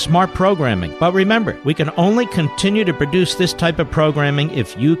deserve smart programming, but remember, we can only continue to produce this type of programming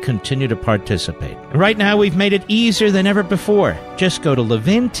if you continue to participate. And right now, we've made it easier than ever before. Just go to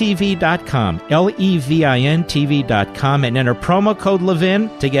levintv.com, LEVIN-TV.com, and enter promo code Levin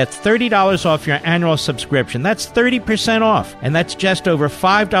to get $30 off your annual subscription. That's 30% off, and that's just over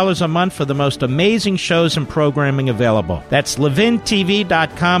 $5 a month for the most amazing shows and programming available. That's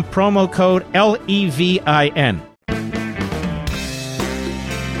levintv.com, promo code LEVIN.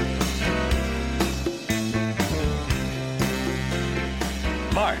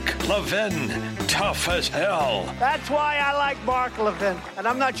 Levin, tough as hell. That's why I like Mark Levin. And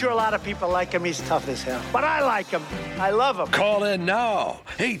I'm not sure a lot of people like him. He's tough as hell. But I like him. I love him. Call in now.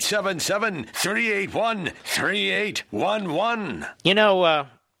 877-381-3811. You know,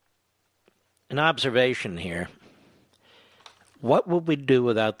 an observation here. What would we do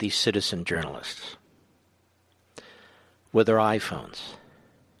without these citizen journalists with their iPhones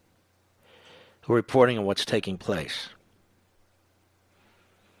who are reporting on what's taking place?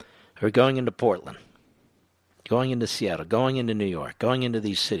 Who are going into Portland, going into Seattle, going into New York, going into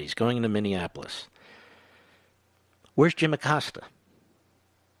these cities, going into Minneapolis. Where's Jim Acosta?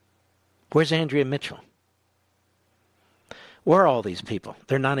 Where's Andrea Mitchell? Where are all these people?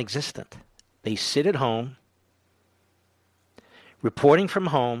 They're non-existent. They sit at home, reporting from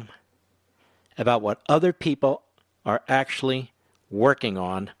home about what other people are actually working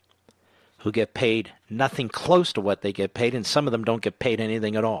on, who get paid nothing close to what they get paid, and some of them don't get paid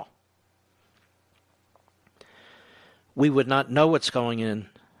anything at all. We would not know what's going on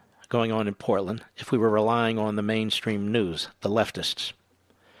in Portland if we were relying on the mainstream news, the leftists.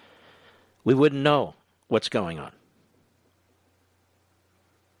 We wouldn't know what's going on.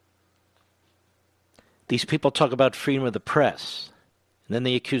 These people talk about freedom of the press, and then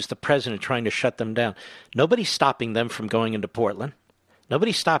they accuse the president of trying to shut them down. Nobody's stopping them from going into Portland.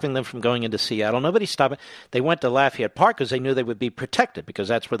 Nobody's stopping them from going into Seattle. Nobody's stopping. They went to Lafayette Park because they knew they would be protected, because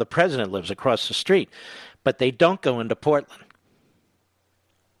that's where the president lives, across the street. But they don't go into Portland.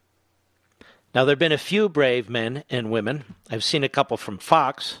 Now, there have been a few brave men and women. I've seen a couple from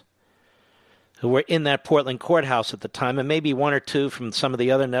Fox who were in that Portland courthouse at the time, and maybe one or two from some of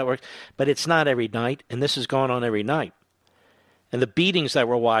the other networks, but it's not every night, and this is going on every night. And the beatings that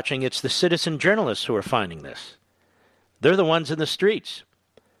we're watching, it's the citizen journalists who are finding this. They're the ones in the streets.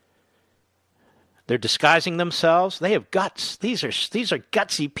 They're disguising themselves. They have guts. These are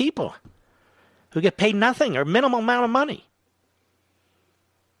gutsy people who get paid nothing or minimal amount of money.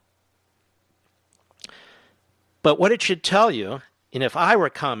 But what it should tell you, and if I were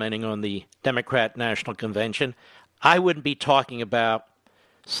commenting on the Democrat National Convention, I wouldn't be talking about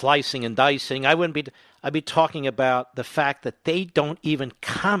slicing and dicing. I'd be talking about the fact that they don't even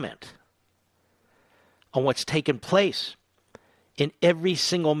comment on what's taken place in every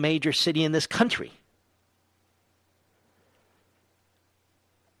single major city in this country.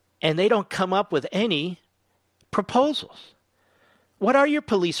 And they don't come up with any proposals. What are your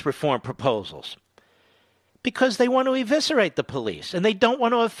police reform proposals? Because they want to eviscerate the police, and they don't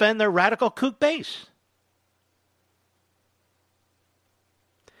want to offend their radical kook base.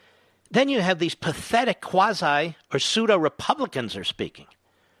 Then you have these pathetic quasi or pseudo-Republicans are speaking.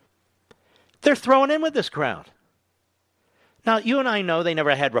 They're thrown in with this crowd. Now, you and I know they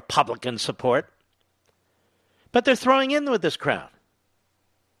never had Republican support, but they're throwing in with this crowd.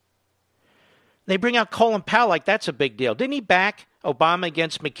 They bring out Colin Powell like that's a big deal. Didn't he back Obama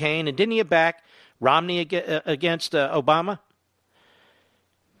against McCain, and didn't he back Romney against Obama?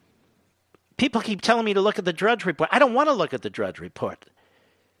 People keep telling me to look at the Drudge Report. I don't want to look at the Drudge Report.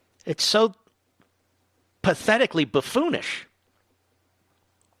 It's so pathetically buffoonish.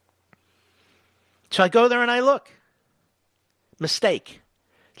 So I go there and I look. Mistake.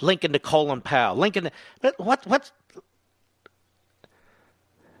 Lincoln to Colin Powell. Lincoln to... But what's...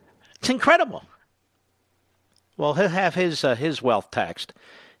 It's incredible. Well, he'll have his wealth taxed.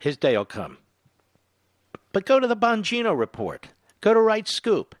 His day will come. But go to the Bongino Report. Go to Right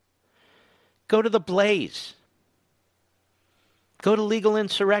Scoop. Go to The Blaze. Go to Legal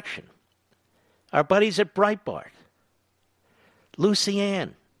Insurrection. Our buddies at Breitbart. Lucy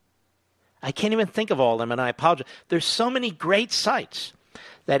Ann. I can't even think of all of them, and I apologize. There's so many great sites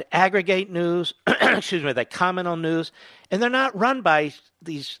that aggregate news, that comment on news, and they're not run by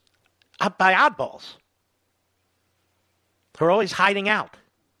oddballs who are always hiding out.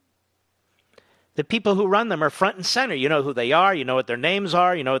 The people who run them are front and center. You know who they are. You know what their names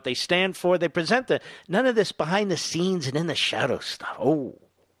are. You know what they stand for. They present none of this behind the scenes and in the shadow stuff. Oh,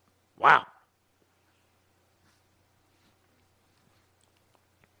 wow.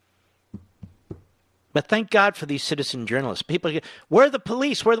 But thank God for these citizen journalists. People, where are the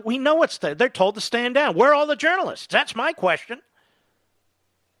police? We know what's there. They're told to stand down. Where are all the journalists? That's my question.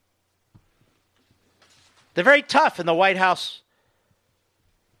 They're very tough in the White House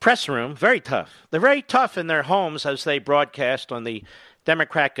press room. Very tough. They're very tough in their homes as they broadcast on the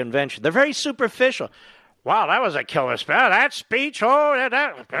Democrat convention. They're very superficial. Wow, that was a killer speech. That speech,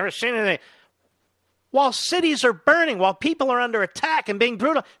 I've never seen anything. While cities are burning, while people are under attack and being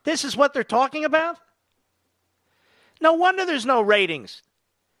brutal, this is what they're talking about? No wonder there's no ratings.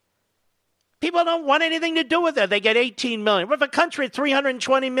 People don't want anything to do with it. They get 18 million. We're a country of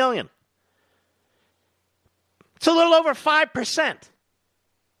 320 million. It's a little over 5%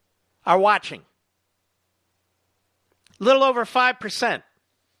 are watching. A little over 5%.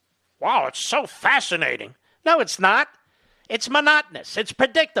 Wow, it's so fascinating. No, it's not. It's monotonous. It's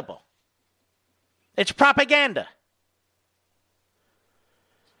predictable. It's propaganda.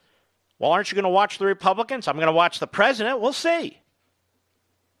 Well, aren't you going to watch the Republicans? I'm going to watch the president. We'll see.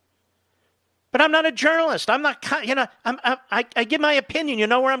 But I'm not a journalist. I'm not, I give my opinion. You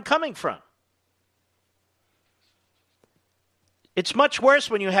know where I'm coming from. It's much worse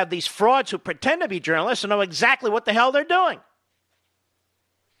when you have these frauds who pretend to be journalists and know exactly what the hell they're doing.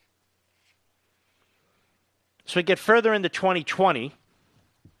 So we get further into 2020,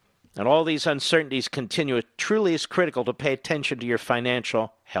 and all these uncertainties continue. It truly is critical to pay attention to your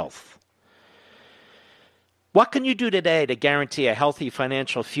financial health. What can you do today to guarantee a healthy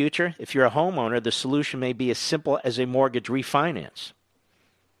financial future? If you're a homeowner, the solution may be as simple as a mortgage refinance.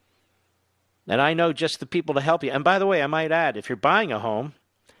 And I know just the people to help you. And by the way, I might add, if you're buying a home,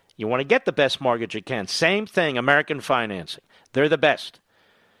 you want to get the best mortgage you can. Same thing, American Financing. They're the best.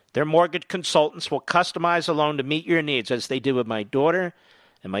 Their mortgage consultants will customize a loan to meet your needs, as they did with my daughter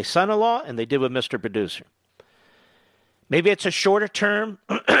and my son-in-law, and they did with Mr. Producer. Maybe it's a shorter term,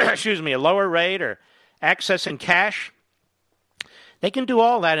 a lower rate, or access in cash. They can do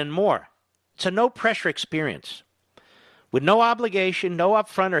all that and more. It's a no-pressure experience. With no obligation, no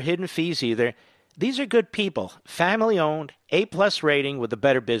upfront or hidden fees either. These are good people, family-owned, A-plus rating with the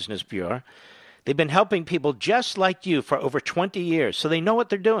Better Business Bureau. They've been helping people just like you for over 20 years, so they know what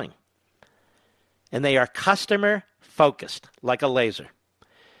they're doing. And they are customer-focused, like a laser.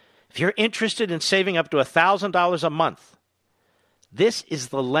 If you're interested in saving up to $1,000 a month, this is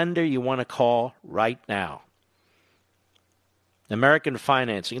the lender you want to call right now. American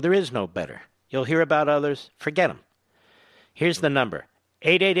Financing. There is no better. You'll hear about others. Forget them. Here's the number.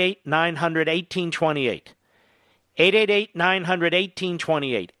 888-900-1828.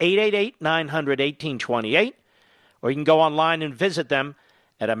 888-900-1828. 888-900-1828. Or you can go online and visit them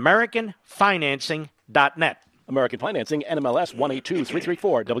at AmericanFinancing.net. American Financing, NMLS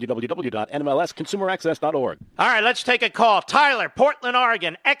 182334, www.nmlsconsumeraccess.org. All right, let's take a call. Tyler, Portland,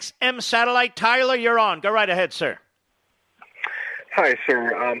 Oregon, XM Satellite. Tyler, you're on. Go right ahead, sir. Hi,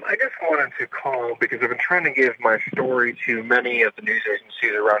 sir. I just wanted to call because I've been trying to give my story to many of the news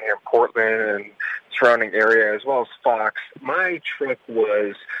agencies around here in Portland and surrounding area, as well as Fox. My truck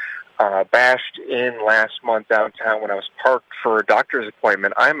was bashed in last month downtown when I was parked for a doctor's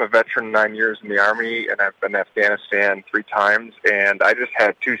appointment. I'm a veteran, 9 years in the Army, and I've been to Afghanistan 3 times, and I just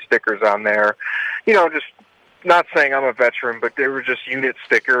had 2 stickers on there. You know, just not saying I'm a veteran, but they were just unit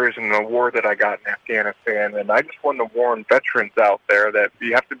stickers in the war that I got in Afghanistan. And I just wanted to warn veterans out there that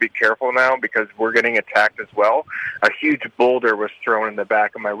you have to be careful now because we're getting attacked as well. A huge boulder was thrown in the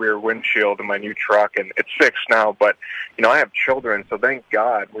back of my rear windshield in my new truck, and it's fixed now. But, you know, I have children, so thank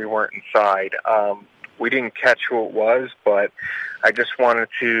God we weren't inside. We didn't catch who it was, but I just wanted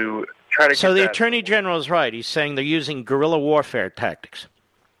to try to get So the Attorney General is right. He's saying they're using guerrilla warfare tactics.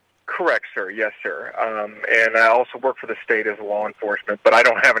 Correct, sir. Yes, sir. And I also work for the state as law enforcement, but I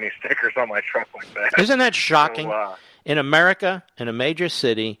don't have any stickers on my truck like that. Isn't that shocking? So, in America, in a major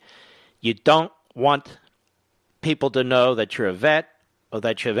city, you don't want people to know that you're a vet or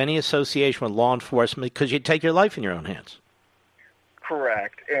that you have any association with law enforcement because you take your life in your own hands.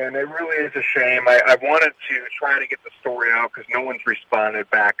 Correct. And it really is a shame. I wanted to try to get the story out because no one's responded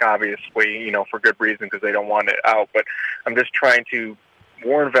back, obviously, you know, for good reason because they don't want it out. But I'm just trying to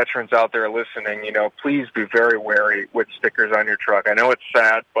warn veterans out there listening, you know, please be very wary with stickers on your truck. I know it's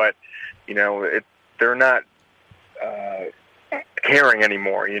sad, but, you know, they're not caring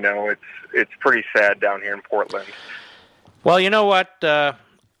anymore. You know, it's pretty sad down here in Portland. Well, you know what?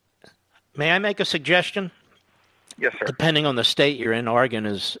 May I make a suggestion? Yes, sir. Depending on the state you're in, Oregon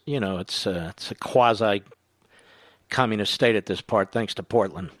is, you know, it's a quasi-communist state at this part, thanks to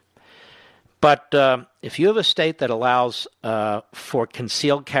Portland. But if you have a state that allows for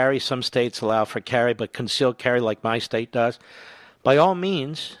concealed carry, some states allow for carry, but concealed carry like my state does, by all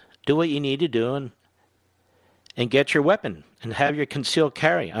means, do what you need to do and get your weapon and have your concealed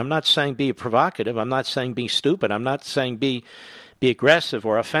carry. I'm not saying be provocative. I'm not saying be stupid. I'm not saying be aggressive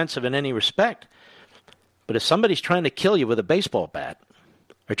or offensive in any respect. But if somebody's trying to kill you with a baseball bat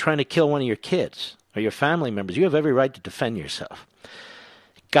or trying to kill one of your kids or your family members, you have every right to defend yourself.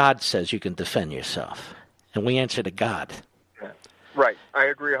 God says you can defend yourself, and we answer to God. Right. I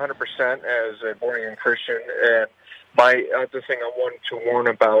agree 100% as a born-again Christian. And my other thing I wanted to warn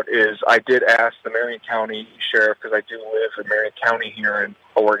about is I did ask the Marion County Sheriff, because I do live in Marion County here in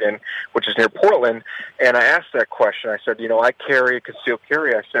Oregon, which is near Portland, and I asked that question. I said, you know, I carry a concealed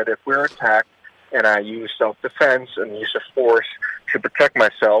carry. I said, if we're attacked, and I used self-defense and use of force to protect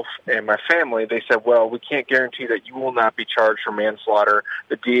myself and my family, they said, well, we can't guarantee that you will not be charged for manslaughter.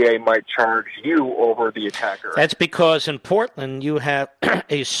 The DA might charge you over the attacker. That's because in Portland you have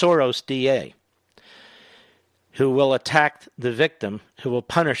a Soros DA who will attack the victim, who will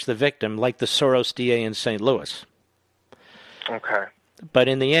punish the victim like the Soros DA in St. Louis. Okay. But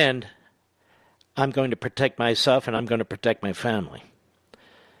in the end, I'm going to protect myself and I'm going to protect my family.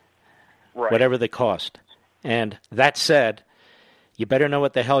 Right. Whatever the cost. And that said, you better know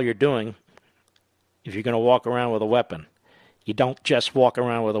what the hell you're doing if you're going to walk around with a weapon. You don't just walk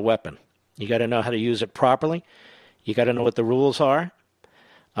around with a weapon. You got to know how to use it properly. You got to know what the rules are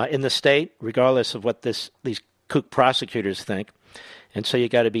in the state, regardless of what these kook prosecutors think. And so you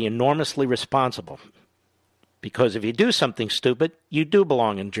got to be enormously responsible. Because if you do something stupid, you do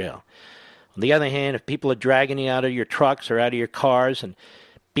belong in jail. On the other hand, if people are dragging you out of your trucks or out of your cars and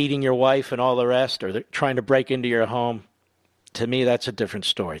beating your wife and all the rest, or they're trying to break into your home, to me, that's a different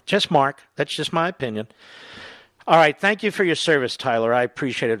story. Just Mark. That's just my opinion. All right. Thank you for your service, Tyler. I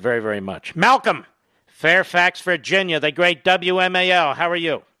appreciate it very, very much. Malcolm, Fairfax, Virginia, the great WMAL. How are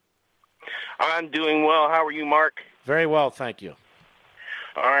you? I'm doing well. How are you, Mark? Very well, thank you.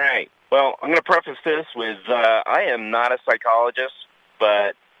 All right. Well, I'm going to preface this with I am not a psychologist,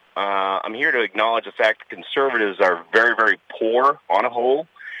 but I'm here to acknowledge the fact that conservatives are very, very poor on a whole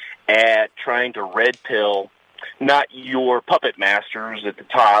at trying to red pill not your puppet masters at the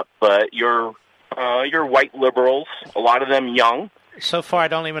top, but your white liberals, a lot of them young. So far, I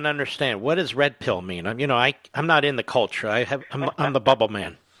don't even understand. What does red pill mean? I'm not in the culture. I'm the bubble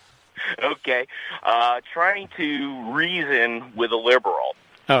man. Okay. Trying to reason with a liberal.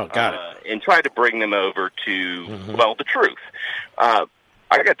 Oh, got it. And try to bring them over to, the truth. I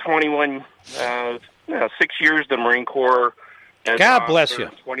got 21, 6 years in the Marine Corps. God bless you.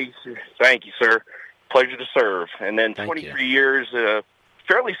 Thank you, sir. Pleasure to serve. And then 23 years,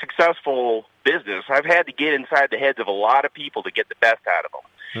 fairly successful business. I've had to get inside the heads of a lot of people to get the best out of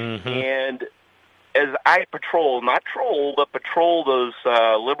them. And as I patrol those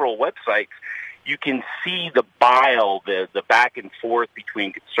liberal websites, you can see the bile, the back and forth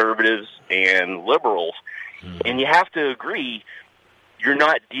between conservatives and liberals. And you have to agree, you're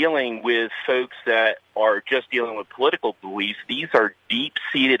not dealing with folks that are just dealing with political beliefs. These are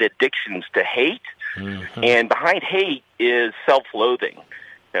deep-seated addictions to hate, and behind hate is self-loathing.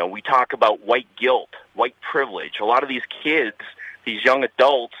 We talk about white guilt, white privilege. A lot of these kids, these young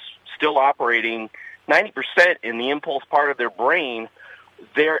adults, still operating 90% in the impulse part of their brain,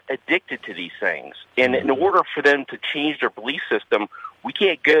 they're addicted to these things. And in order for them to change their belief system, we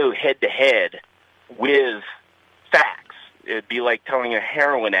can't go head-to-head with facts. It'd be like telling a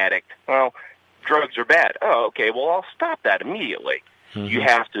heroin addict, well, drugs are bad. Oh, okay, well, I'll stop that immediately. You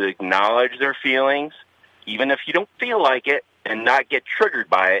have to acknowledge their feelings, even if you don't feel like it, and not get triggered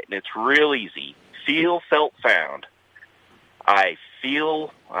by it. And it's real easy. Feel, felt, found. I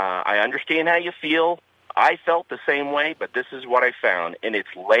understand how you feel. I felt the same way, but this is what I found. And it's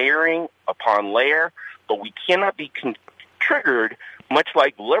layering upon layer, but we cannot be triggered, much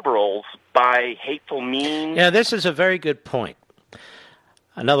like liberals, by hateful memes. Yeah, this is a very good point.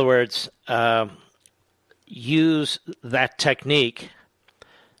 In other words, use that technique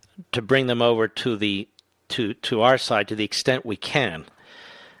to bring them over to our side to the extent we can.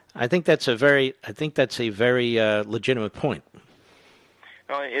 I think that's a very legitimate point.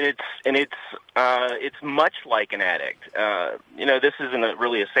 And it's much like an addict. This isn't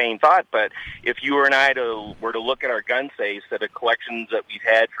really a sane thought, but if you and I were to look at our gun safes, at the collections that we've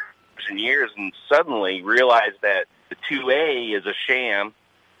had for years and years, and suddenly realize that the 2A is a sham,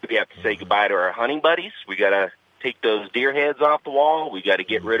 we have to say goodbye to our hunting buddies. We got to take those deer heads off the wall. We got to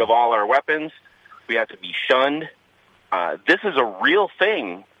get rid of all our weapons. We have to be shunned. This is a real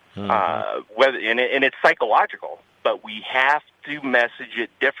thing, and it's psychological. But we have to message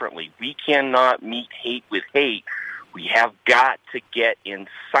it differently. We cannot meet hate with hate. We have got to get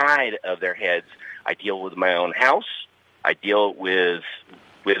inside of their heads. I deal with my own house. I deal with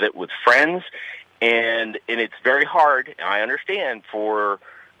it with friends, and it's very hard. I understand for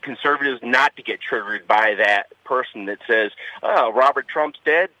conservatives not to get triggered by that person that says, "Oh, Robert Trump's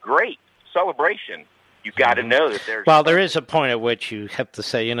dead. Great celebration." You've got to know that there's... Well, there is a point at which you have to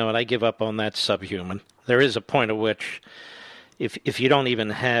say, you know what, I give up on that subhuman. There is a point at which, if you don't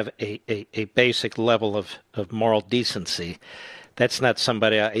even have a basic level of moral decency, that's not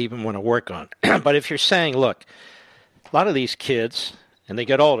somebody I even want to work on. But if you're saying, look, a lot of these kids, and they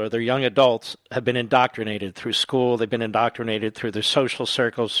get older, they're young adults, have been indoctrinated through school, they've been indoctrinated through their social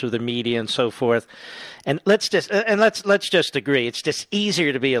circles, through the media and so forth. And let's just agree, it's just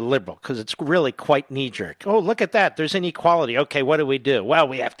easier to be a liberal because it's really quite knee-jerk. Oh, look at that, there's inequality. Okay, what do? Well,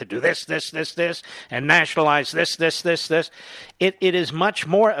 we have to do this, and nationalize this. It is much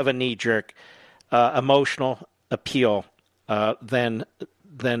more of a knee-jerk emotional appeal than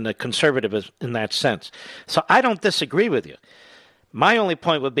the conservative in that sense. So I don't disagree with you. My only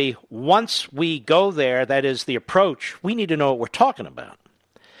point would be, once we go there, that is the approach, we need to know what we're talking about.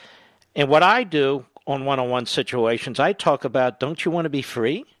 And what I do on one-on-one situations, I talk about, don't you want to be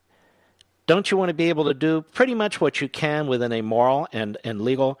free? Don't you want to be able to do pretty much what you can within a moral and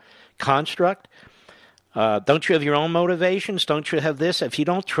legal construct? Don't you have your own motivations? Don't you have this? If you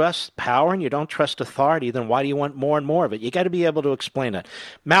don't trust power and you don't trust authority, then why do you want more and more of it? You got to be able to explain it.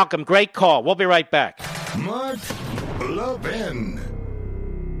 Malcolm, great call. We'll be right back. Mark Levin.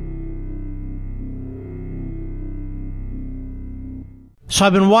 So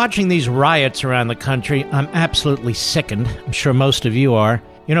I've been watching these riots around the country. I'm absolutely sickened. I'm sure most of you are.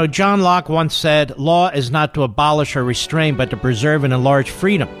 You know, John Locke once said, law is not to abolish or restrain, but to preserve and enlarge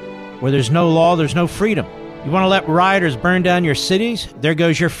freedom. Where there's no law, there's no freedom. You want to let rioters burn down your cities? There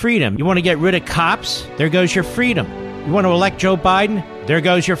goes your freedom. You want to get rid of cops? There goes your freedom. You want to elect Joe Biden? There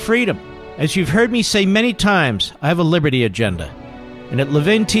goes your freedom. As you've heard me say many times, I have a liberty agenda. And at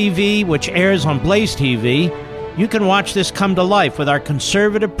Levin TV, which airs on Blaze TV, you can watch this come to life with our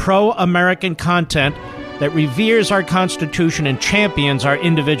conservative, pro-American content that reveres our Constitution and champions our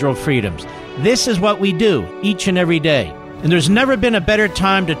individual freedoms. This is what we do each and every day. And there's never been a better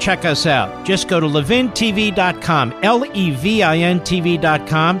time to check us out. Just go to levintv.com,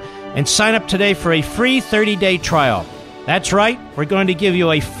 LEVIN.TV.com, and sign up today for a free 30-day trial. That's right, we're going to give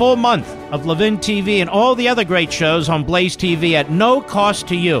you a full month of Levin TV and all the other great shows on Blaze TV at no cost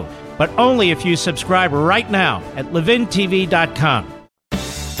to you, but only if you subscribe right now at levintv.com.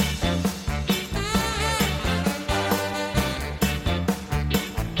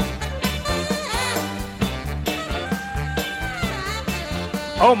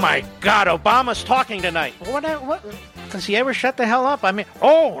 Oh my God, Obama's talking tonight. What? Does he ever shut the hell up? I mean,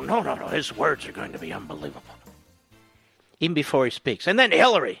 no. His words are going to be unbelievable. Even before he speaks. And then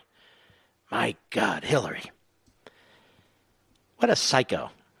Hillary. My God, Hillary. What a psycho.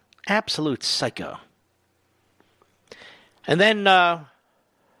 Absolute psycho. And then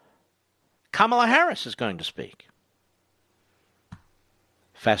Kamala Harris is going to speak.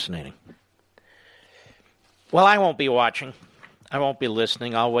 Fascinating. Well, I won't be watching. I won't be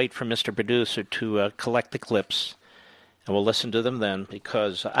listening. I'll wait for Mr. Producer to collect the clips, and we'll listen to them then,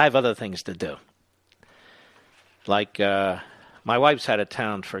 because I have other things to do. Like, my wife's out of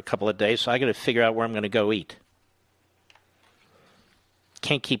town for a couple of days, so I got to figure out where I'm going to go eat.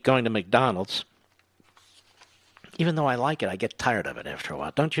 Can't keep going to McDonald's. Even though I like it, I get tired of it after a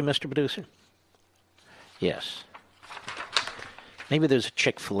while. Don't you, Mr. Producer? Yes. Maybe there's a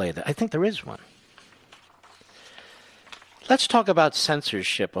Chick-fil-A there. I think there is one. Let's talk about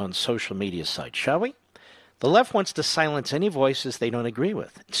censorship on social media sites, shall we? The left wants to silence any voices they don't agree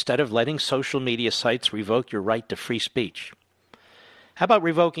with, instead of letting social media sites revoke your right to free speech. How about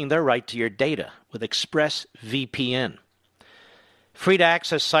revoking their right to your data with ExpressVPN?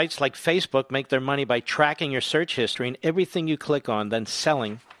 Free-to-access sites like Facebook make their money by tracking your search history and everything you click on, then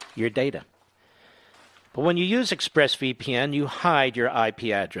selling your data. But when you use ExpressVPN, you hide your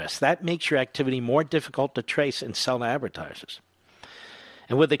IP address. That makes your activity more difficult to trace and sell to advertisers.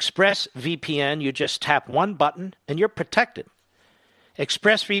 And with ExpressVPN, you just tap one button and you're protected.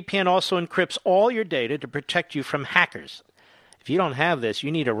 ExpressVPN also encrypts all your data to protect you from hackers. If you don't have this, you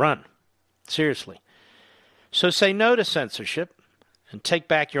need to run. Seriously. So say no to censorship and take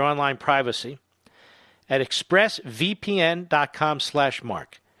back your online privacy at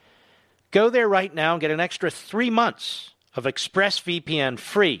expressvpn.com/Mark. Go there right now and get an extra 3 months of ExpressVPN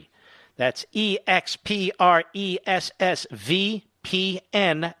free. That's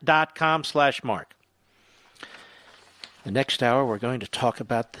expressvpn.com/Mark. The next hour, we're going to talk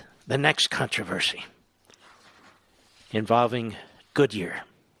about the next controversy involving Goodyear.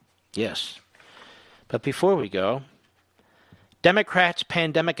 Yes. But before we go, Democrats'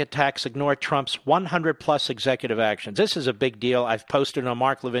 pandemic attacks ignore Trump's 100-plus executive actions. This is a big deal. I've posted on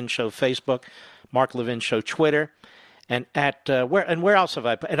Mark Levin Show Facebook, Mark Levin Show Twitter, and where else have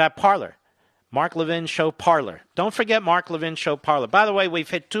I put? And at Parler, Mark Levin Show Parler. Don't forget Mark Levin Show Parler. By the way,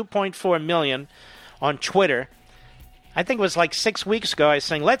 we've hit 2.4 million on Twitter. I think it was like 6 weeks ago I was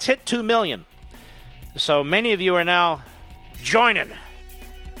saying, let's hit 2 million. So many of you are now joining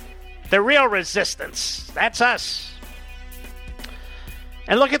the real resistance. That's us.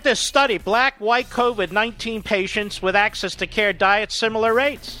 And look at this study. Black, white COVID-19 patients with access to care die at similar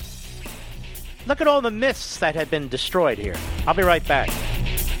rates. Look at all the myths that have been destroyed here. I'll be right back.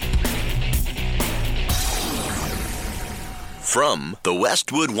 From the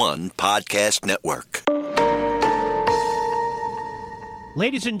Westwood One Podcast Network.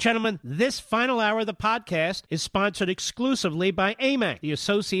 Ladies and gentlemen, this final hour of the podcast is sponsored exclusively by AMAC, the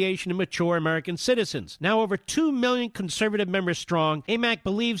Association of Mature American Citizens. Now over 2 million conservative members strong, AMAC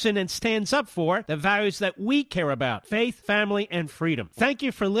believes in and stands up for the values that we care about: faith, family, and freedom. Thank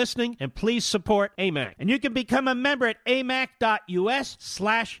you for listening, and please support AMAC. And you can become a member at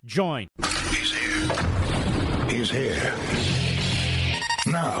amac.us/join. He's here. He's here.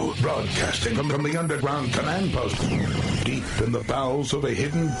 Now, broadcasting from the underground command post, deep in the bowels of a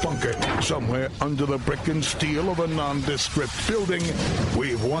hidden bunker, somewhere under the brick and steel of a nondescript building,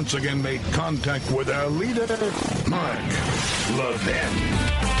 we've once again made contact with our leader, Mark Levin.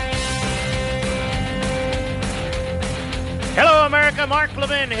 Hello, America. Mark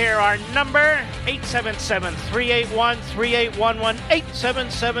Levin here. Our number, 877-381-3811,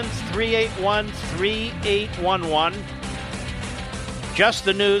 877-381-3811. Just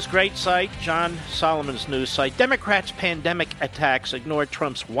the News, great site, John Solomon's news site. Democrats' pandemic attacks ignore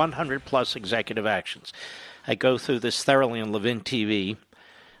Trump's 100-plus executive actions. I go through this thoroughly on Levin TV,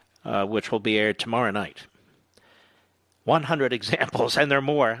 which will be aired tomorrow night. 100 examples, and there are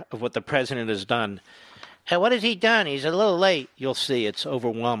more, of what the president has done. And what has he done? He's a little late. You'll see, it's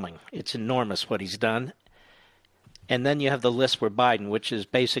overwhelming. It's enormous what he's done. And then you have the list for Biden, which is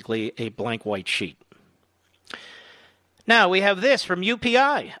basically a blank white sheet. Now, we have this from UPI.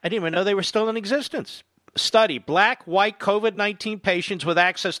 I didn't even know they were still in existence. Study, black, white COVID-19 patients with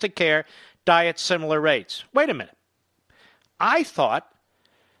access to care die at similar rates. Wait a minute. I thought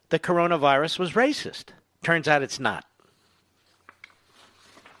the coronavirus was racist. Turns out it's not.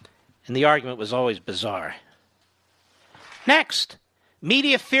 And the argument was always bizarre. Next,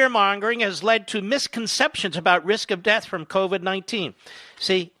 media fear-mongering has led to misconceptions about risk of death from COVID-19.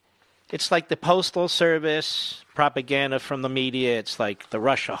 See, it's like the Postal Service, propaganda from the media. It's like the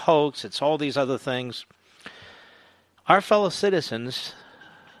Russia hoax. It's all these other things. Our fellow citizens,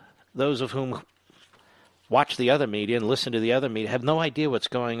 those of whom watch the other media and listen to the other media, have no idea what's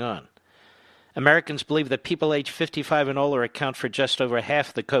going on. Americans believe that people age 55 and older account for just over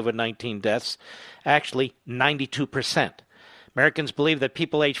half the COVID-19 deaths, actually 92%. Americans believe that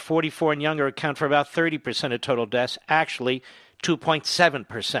people age 44 and younger account for about 30% of total deaths, actually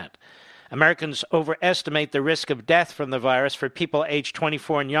 2.7%. Americans overestimate the risk of death from the virus for people aged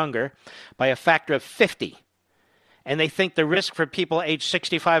 24 and younger by a factor of 50. And they think the risk for people aged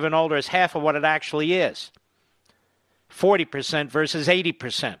 65 and older is half of what it actually is. 40% versus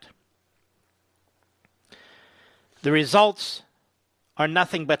 80%. The results are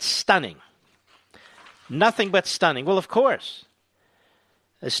nothing but stunning. Nothing but stunning. Well, of course.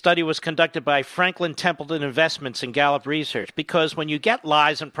 A study was conducted by Franklin Templeton Investments and Gallup Research, because when you get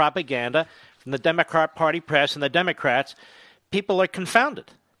lies and propaganda from the Democrat Party press and the Democrats, people are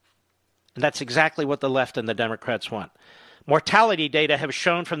confounded. And that's exactly what the left and the Democrats want. Mortality data have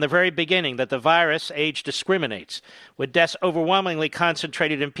shown from the very beginning that the virus age discriminates, with deaths overwhelmingly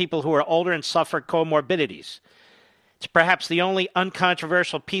concentrated in people who are older and suffer comorbidities. It's perhaps the only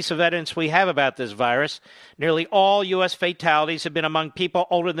uncontroversial piece of evidence we have about this virus. Nearly all U.S. fatalities have been among people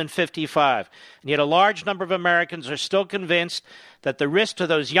older than 55. And yet a large number of Americans are still convinced that the risk to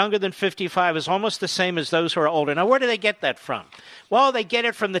those younger than 55 is almost the same as those who are older. Now, where do they get that from? Well, they get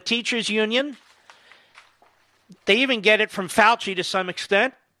it from the teachers' union. They even get it from Fauci to some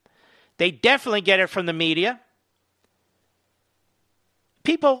extent. They definitely get it from the media.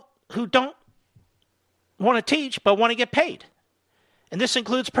 People who don't want to teach but want to get paid. And this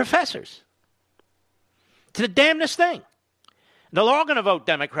includes professors. It's the damnedest thing. They're all going to vote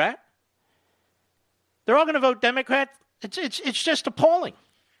Democrat. They're all going to vote Democrat. It's just appalling.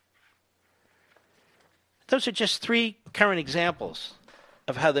 Those are just three current examples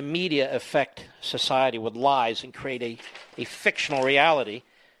of how the media affect society with lies and create a fictional reality.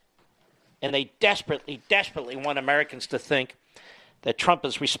 And they desperately, desperately want Americans to think that Trump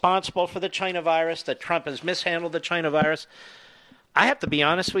is responsible for the China virus, that Trump has mishandled the China virus. I have to be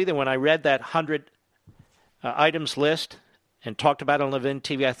honest with you, when I read that 100 items list and talked about it on Levin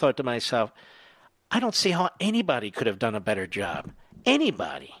TV, I thought to myself, I don't see how anybody could have done a better job.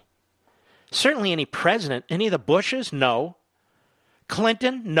 Anybody. Certainly any president. Any of the Bushes? No.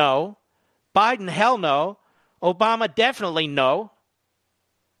 Clinton? No. Biden? Hell no. Obama? Definitely no.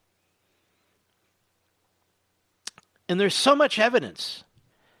 And there's so much evidence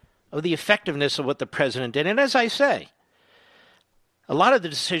of the effectiveness of what the president did. And as I say, A lot of the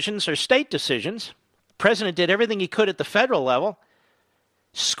decisions are state decisions. The president did everything he could at the federal level,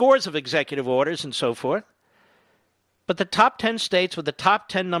 scores of executive orders and so forth. But the top 10 states with the top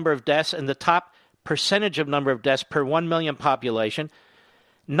 10 number of deaths and the top percentage of number of deaths per 1 million population,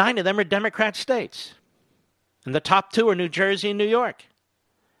 9 of them are Democrat states. And the top 2 are New Jersey and New York.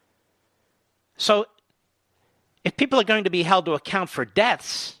 So if people are going to be held to account for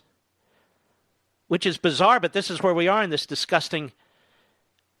deaths, which is bizarre, but this is where we are in this disgusting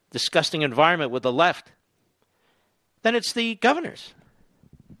environment with the left, then it's the governors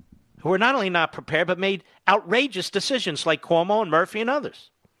who are not only not prepared, but made outrageous decisions like Cuomo and Murphy and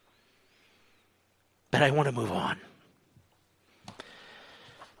others. But I want to move on.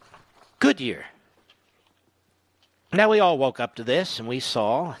 Goodyear. Now, we all woke up to this, and we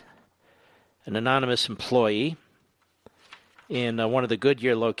saw an anonymous employee in one of the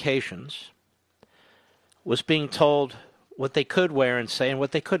Goodyear locations was being told what they could wear and say and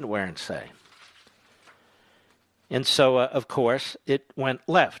what they couldn't wear and say. And so, of course, it went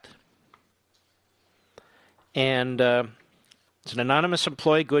left. And it's an anonymous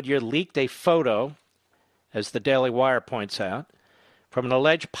employee. Goodyear leaked a photo, as the Daily Wire points out, from an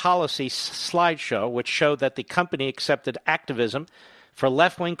alleged policy slideshow which showed that the company accepted activism for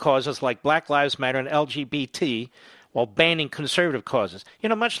left-wing causes like Black Lives Matter and LGBT while banning conservative causes. You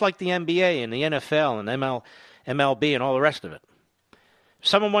know, much like the NBA and the NFL and MLB and all the rest of it. If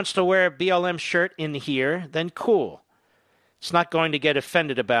someone wants to wear a BLM shirt in here, then cool. It's not going to get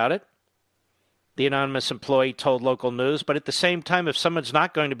offended about it, the anonymous employee told local news. But at the same time, if someone's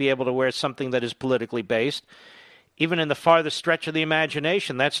not going to be able to wear something that is politically based, even in the farthest stretch of the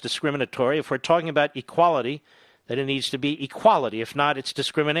imagination, that's discriminatory. If we're talking about equality, then it needs to be equality. If not, it's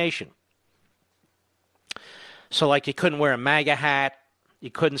discrimination. So like you couldn't wear a MAGA hat,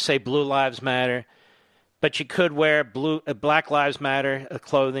 you couldn't say Blue Lives Matter, but you could wear Black Lives Matter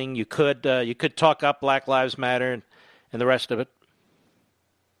clothing. You could talk up Black Lives Matter and the rest of it.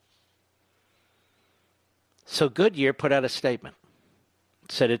 So Goodyear put out a statement.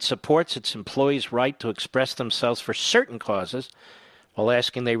 It said it supports its employees' right to express themselves for certain causes while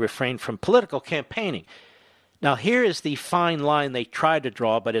asking they refrain from political campaigning. Now, here is the fine line they tried to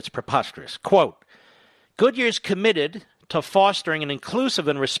draw, but it's preposterous. Quote, Goodyear is committed to fostering an inclusive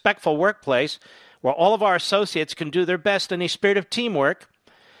and respectful workplace where all of our associates can do their best in a spirit of teamwork.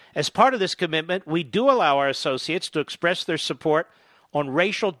 As part of this commitment, we do allow our associates to express their support on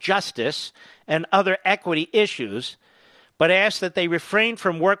racial justice and other equity issues, but ask that they refrain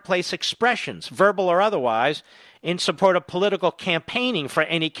from workplace expressions, verbal or otherwise, in support of political campaigning for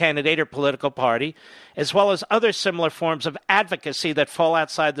any candidate or political party, as well as other similar forms of advocacy that fall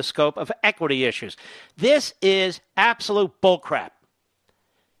outside the scope of equity issues. This is absolute bullcrap.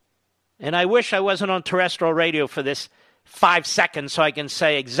 And I wish I wasn't on terrestrial radio for this 5 seconds so I can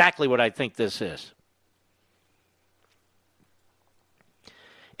say exactly what I think this is.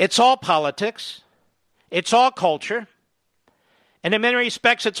 It's all politics. It's all culture. And in many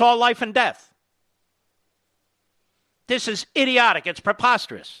respects, it's all life and death. This is idiotic. It's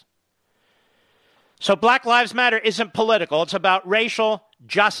preposterous. So Black Lives Matter isn't political. It's about racial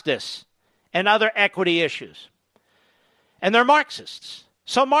justice and other equity issues. And they're Marxists.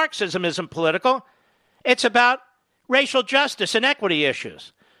 So Marxism isn't political. It's about racial justice and equity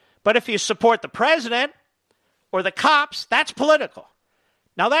issues. But if you support the president or the cops, that's political.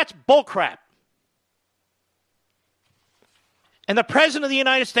 Now that's bullcrap. And the President of the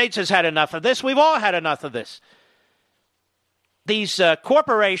United States has had enough of this. We've all had enough of this. These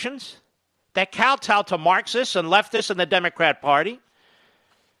corporations that kowtow to Marxists and leftists in the Democrat Party,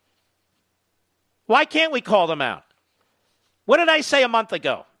 why can't we call them out? What did I say a month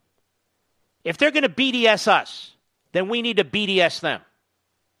ago? If they're going to BDS us, then we need to BDS them.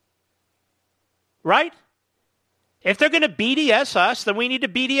 Right? If they're going to BDS us, then we need to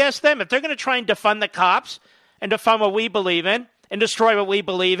BDS them. If they're going to try and defund the cops and defund what we believe in and destroy what we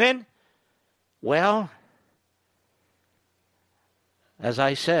believe in, well, as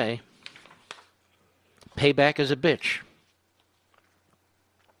I say, payback is a bitch.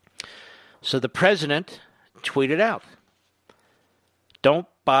 So the president tweeted out, don't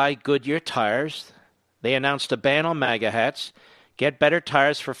buy Goodyear tires. They announced a ban on MAGA hats. Get better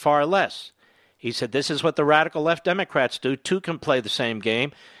tires for far less. He said, this is what the radical left Democrats do. Two can play the same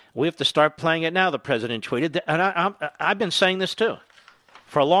game. We have to start playing it now, the president tweeted. And I've been saying this too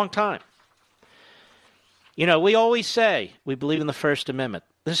for a long time. You know, we always say we believe in the First Amendment.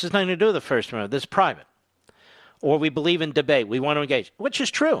 This has nothing to do with the First Amendment. This is private. Or we believe in debate. We want to engage, which is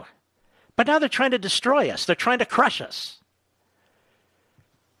true. But now they're trying to destroy us. They're trying to crush us.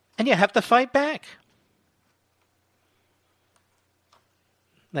 And you have to fight back.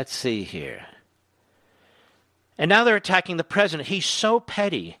 Let's see here. And now they're attacking the president. He's so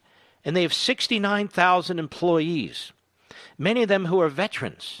petty. And they have 69,000 employees, many of them who are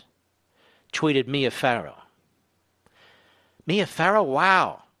veterans, tweeted Mia Farrow. Mia Farrow,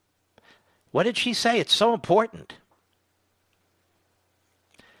 wow. What did she say? It's so important.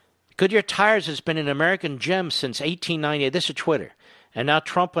 Goodyear Tires has been an American gem since 1898. This is Twitter. And now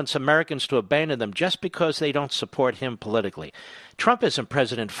Trump wants Americans to abandon them just because they don't support him politically. Trump isn't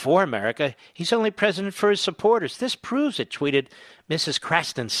president for America. He's only president for his supporters. This proves it, tweeted Mrs.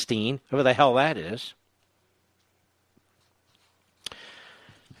 Krastenstein, whoever the hell that is.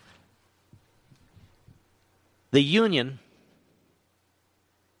 The union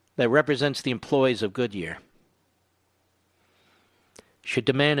that represents the employees of Goodyear should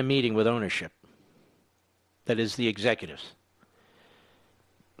demand a meeting with ownership. That is, the executives.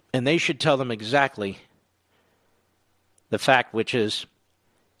 And they should tell them exactly the fact, which is,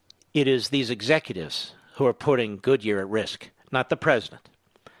 it is these executives who are putting Goodyear at risk, not the president.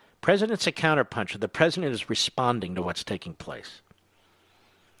 President's a counterpuncher. The president is responding to what's taking place.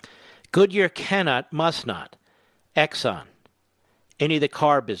 Goodyear cannot, must not, Exxon, any of the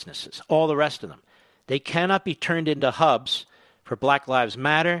car businesses, all the rest of them, they cannot be turned into hubs for Black Lives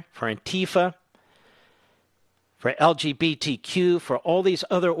Matter, for Antifa, for LGBTQ, for all these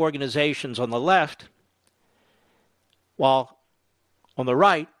other organizations on the left, while on the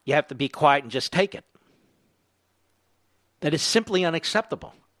right, you have to be quiet and just take it. That is simply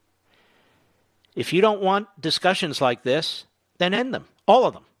unacceptable. If you don't want discussions like this, then end them, all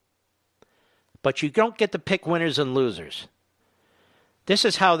of them. But you don't get to pick winners and losers. This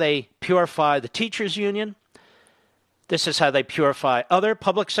is how they purify the teachers' union. This is how they purify other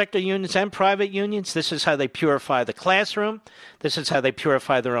public sector unions and private unions. This is how they purify the classroom. This is how they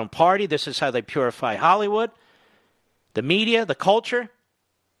purify their own party. This is how they purify Hollywood, the media, the culture,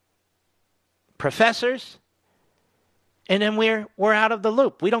 professors. And then we're out of the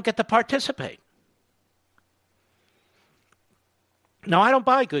loop. We don't get to participate. Now, I don't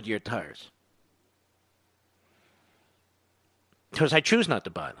buy Goodyear tires because I choose not to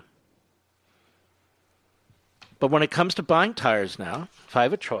buy them. But when it comes to buying tires now, if I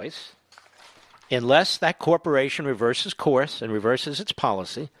have a choice, unless that corporation reverses course and reverses its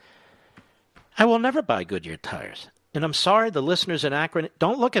policy, I will never buy Goodyear tires. And I'm sorry, the listeners in Akron,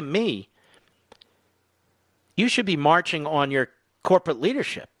 don't look at me. You should be marching on your corporate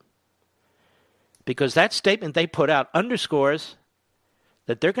leadership, because that statement they put out underscores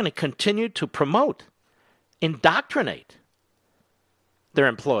that they're going to continue to promote, indoctrinate their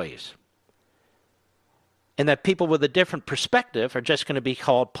employees. And that people with a different perspective are just going to be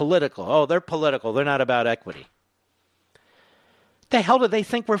called political. Oh, they're political. They're not about equity. The hell do they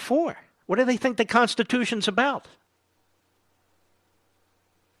think we're for? What do they think the Constitution's about?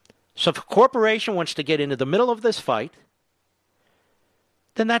 So if a corporation wants to get into the middle of this fight,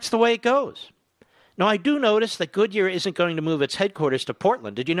 then that's the way it goes. Now, I do notice that Goodyear isn't going to move its headquarters to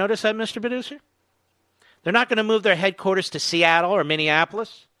Portland. Did you notice that, Mr. Producer? They're not going to move their headquarters to Seattle or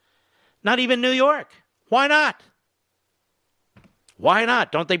Minneapolis. Not even New York. Why not? Why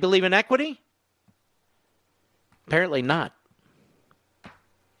not? Don't they believe in equity? Apparently not.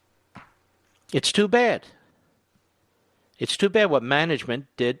 It's too bad. It's too bad what management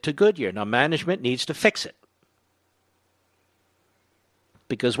did to Goodyear. Now, management needs to fix it,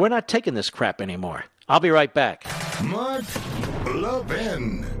 because we're not taking this crap anymore. I'll be right back. Mark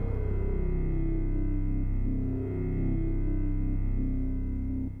Levin.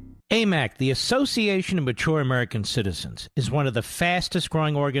 AMAC, the Association of Mature American Citizens, is one of the fastest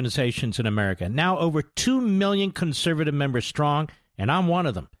growing organizations in America. Now over 2 million conservative members strong, and I'm one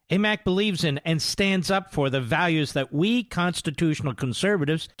of them. AMAC believes in and stands up for the values that we constitutional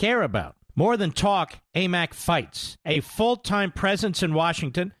conservatives care about. More than talk, AMAC fights. A full-time presence in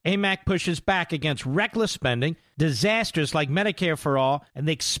Washington, AMAC pushes back against reckless spending, disasters like Medicare for All, and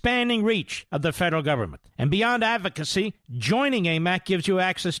the expanding reach of the federal government. And beyond advocacy, joining AMAC gives you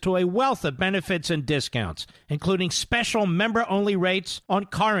access to a wealth of benefits and discounts, including special member-only rates on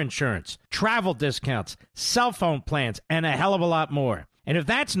car insurance, travel discounts, cell phone plans, and a hell of a lot more. And if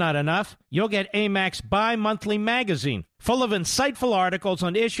that's not enough, you'll get AMAC's bi-monthly magazine, full of insightful articles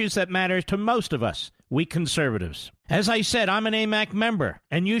on issues that matter to most of us, we conservatives. As I said, I'm an AMAC member,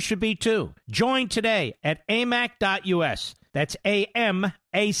 and you should be too. Join today at amac.us. That's AMAC.us.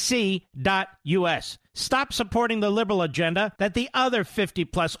 Stop supporting the liberal agenda that the other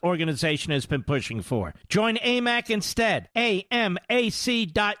 50-plus organization has been pushing for. Join AMAC instead. AMAC.us.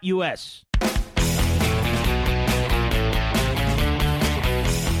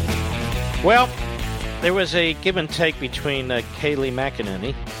 Well, There was a give and take between Kayleigh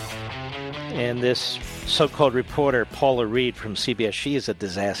McEnany and this so-called reporter, Paula Reed from CBS. She is a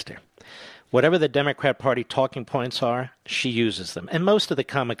disaster. Whatever the Democrat Party talking points are, she uses them. And most of the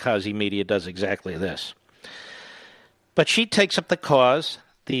kamikaze media does exactly this. But she takes up the cause,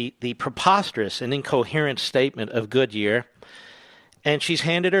 the preposterous and incoherent statement of Goodyear, and she's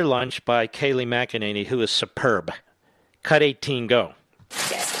handed her lunch by Kayleigh McEnany, who is superb. Cut 18, go.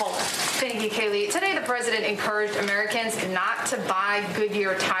 Yes, Paula. Thank you, Kayleigh. Today, the president encouraged Americans not to buy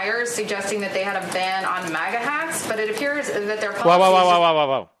Goodyear tires, suggesting that they had a ban on MAGA hats, but it appears that their policies...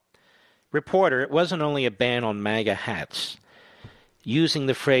 Whoa. Reporter, it wasn't only a ban on MAGA hats. Using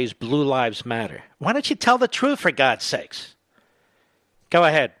the phrase Blue Lives Matter. Why don't you tell the truth, for God's sakes? Go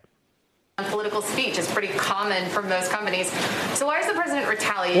ahead. Political speech is pretty common for most companies. So why is the president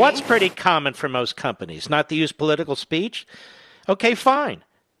retaliating? What's pretty common for most companies? Not to use political speech? Okay, fine.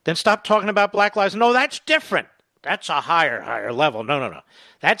 Then stop talking about Black Lives. No, that's different. That's a higher level. No.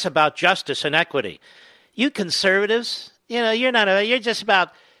 That's about justice and equity. You conservatives, you're just about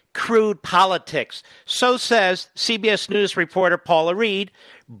crude politics. So says CBS News reporter Paula Reed,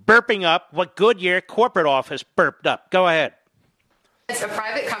 burping up what Goodyear corporate office burped up. Go ahead. It's a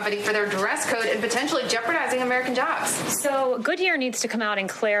private company for their dress code and potentially jeopardizing American jobs. So Goodyear needs to come out and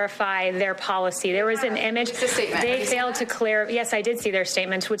clarify their policy. There was an image. They failed to clarify. Yes, I did see their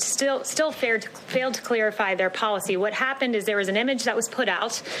statements, which still failed to clarify their policy. What happened is there was an image that was put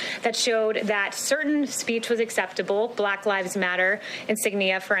out that showed that certain speech was acceptable, Black Lives Matter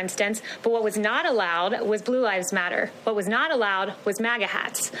insignia, for instance, but what was not allowed was Blue Lives Matter. What was not allowed was MAGA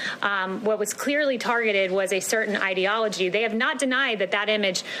hats. What was clearly targeted was a certain ideology. They have not denied that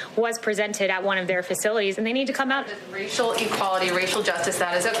image was presented at one of their facilities, and they need to come out. Racial equality, racial justice,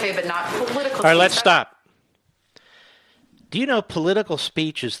 that is okay, but not political. All right, let's stop. Do you know political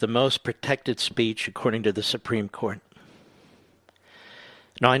speech is the most protected speech according to the Supreme Court?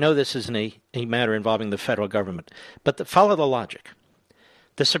 Now, I know this isn't a matter involving the federal government, but follow the logic.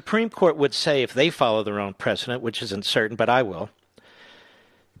 The Supreme Court would say, if they follow their own precedent, which isn't certain, but I will,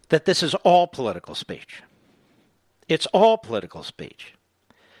 that this is all political speech. It's all political speech.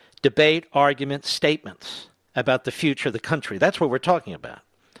 Debate, argument, statements about the future of the country. That's what we're talking about.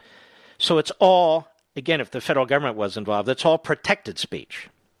 So it's all, again, if the federal government was involved, it's all protected speech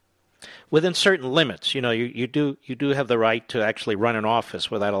within certain limits. You do have the right to actually run an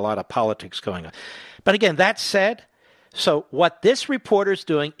office without a lot of politics going on. But again, that said, so what this reporter's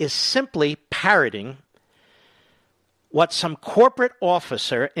doing is simply parroting what some corporate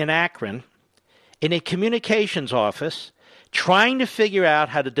officer in Akron in a communications office, trying to figure out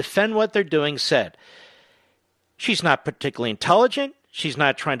how to defend what they're doing, said. She's not particularly intelligent. She's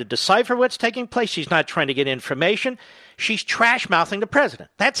not trying to decipher what's taking place. She's not trying to get information. She's trash-mouthing the president.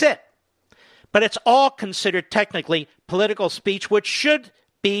 That's it. But it's all considered technically political speech, which should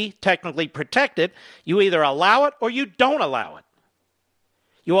be technically protected. You either allow it or you don't allow it.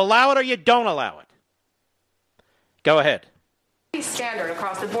 You allow it or you don't allow it. Go ahead. Standard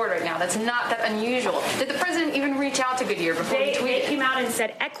across the board right now. That's not that unusual. Did the president even reach out to Goodyear before he tweeted? They came out and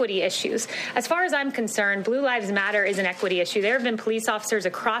said equity issues. As far as I'm concerned, Blue Lives Matter is an equity issue. There have been police officers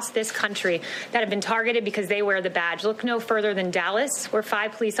across this country that have been targeted because they wear the badge. Look no further than Dallas, where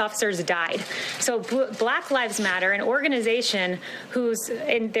 5 police officers died. So Black Lives Matter, an organization whose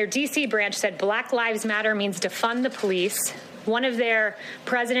in their D.C. branch said Black Lives Matter means defund the police. One of their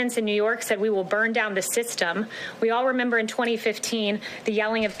presidents in New York said, we will burn down the system. We all remember in 2015 the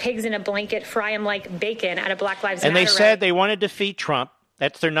yelling of pigs in a blanket, fry them like bacon at a Black Lives Matter. And they said they want to defeat Trump.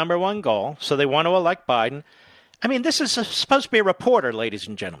 That's their number one goal. So they want to elect Biden. I mean, this is supposed to be a reporter, ladies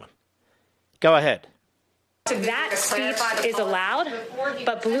and gentlemen. Go ahead. So that speech is allowed,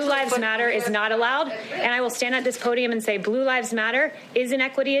 but Blue Lives Matter is not allowed. And I will stand at this podium and say Blue Lives Matter is an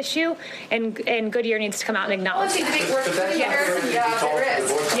equity issue, and Goodyear needs to come out and acknowledge that.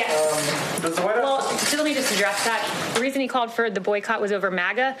 Yes. Well, so let me just address that. The reason he called for the boycott was over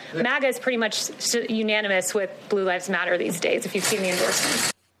MAGA. MAGA is pretty much unanimous with Blue Lives Matter these days, if you've seen the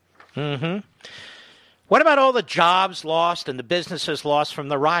endorsements. Mm-hmm. What about all the jobs lost and the businesses lost from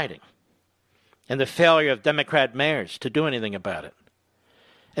the rioting? And the failure of Democrat mayors to do anything about it.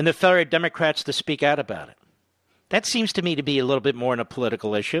 And the failure of Democrats to speak out about it. That seems to me to be a little bit more than a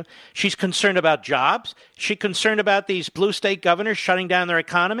political issue. She's concerned about jobs. She's concerned about these blue state governors shutting down their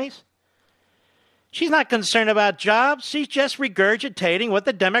economies. She's not concerned about jobs. She's just regurgitating what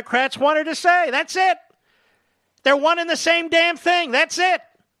the Democrats want her to say. That's it. They're one and the same damn thing. That's it.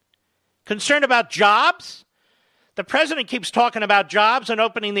 Concerned about jobs? The president keeps talking about jobs and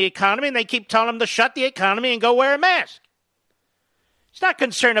opening the economy, and they keep telling him to shut the economy and go wear a mask. He's not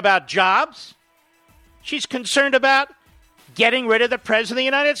concerned about jobs. She's concerned about getting rid of the President of the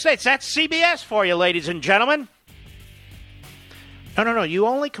United States. That's CBS for you, ladies and gentlemen. No. You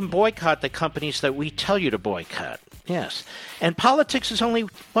only can boycott the companies that we tell you to boycott. Yes. And politics is only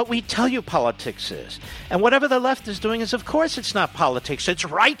what we tell you politics is. And whatever the left is doing is, of course, it's not politics. It's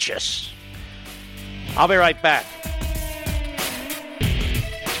righteous. I'll be right back.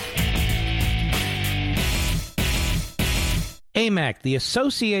 AMAC, the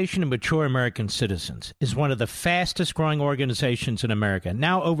Association of Mature American Citizens, is one of the fastest growing organizations in America.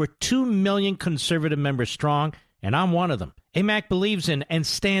 Now over 2 million conservative members strong, and I'm one of them. AMAC believes in and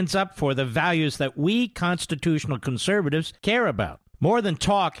stands up for the values that we constitutional conservatives care about. More than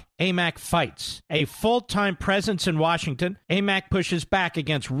talk, AMAC fights. A full-time presence in Washington, AMAC pushes back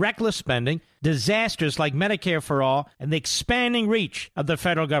against reckless spending, disasters like Medicare for All, and the expanding reach of the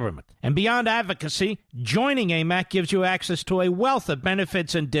federal government. And beyond advocacy, joining AMAC gives you access to a wealth of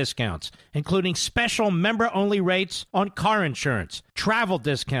benefits and discounts, including special member-only rates on car insurance, travel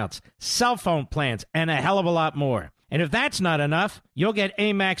discounts, cell phone plans, and a hell of a lot more. And if that's not enough, you'll get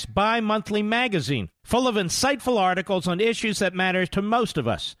AMAC's bi-monthly magazine, full of insightful articles on issues that matter to most of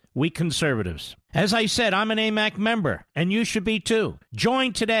us, we conservatives. As I said, I'm an AMAC member, and you should be too.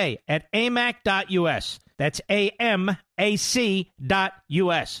 Join today at amac.us. That's AMAC.us.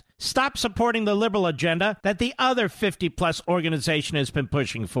 Stop supporting the liberal agenda that the other 50-plus organization has been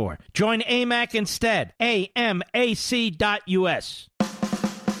pushing for. Join AMAC instead. AMAC.us.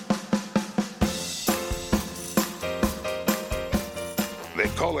 They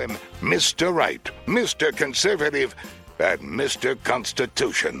call him Mr. Right, Mr. Conservative, and Mr.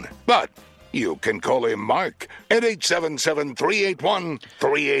 Constitution. But you can call him Mark at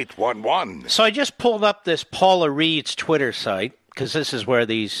 877-381-3811. So I just pulled up this Paula Reed's Twitter site, because this is where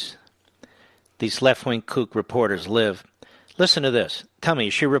these left-wing kook reporters live. Listen to this. Tell me,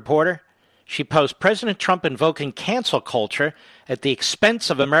 is she a reporter? She posts, President Trump invoking cancel culture at the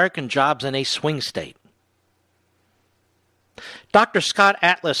expense of American jobs in a swing state. Dr. Scott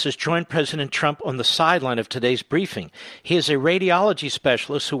Atlas has joined President Trump on the sideline of today's briefing. He is a radiology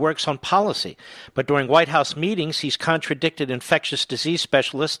specialist who works on policy, but during White House meetings, he's contradicted infectious disease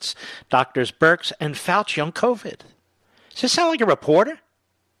specialists, Drs. Birx and Fauci on COVID. Does this sound like a reporter?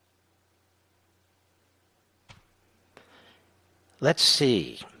 Let's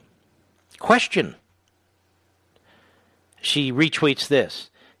see. Question. She retweets this.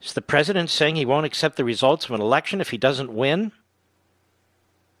 Is the president saying he won't accept the results of an election if he doesn't win?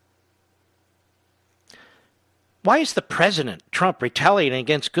 Why is the president, Trump, retaliating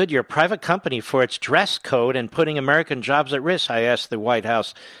against Goodyear, a private company, for its dress code and putting American jobs at risk? I asked the White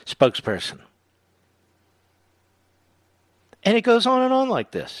House spokesperson. And it goes on and on like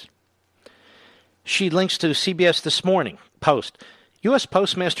this. She links to CBS This Morning Post. U.S.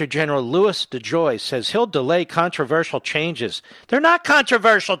 Postmaster General Louis DeJoy says he'll delay controversial changes. They're not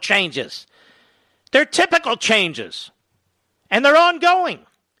controversial changes. They're typical changes. And they're ongoing.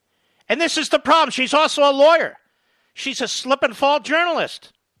 And this is the problem. She's also a lawyer. She's a slip-and-fall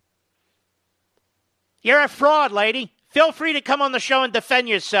journalist. You're a fraud, lady. Feel free to come on the show and defend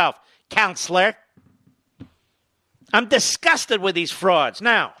yourself, counselor. I'm disgusted with these frauds.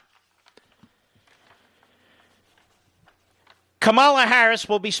 Now, Kamala Harris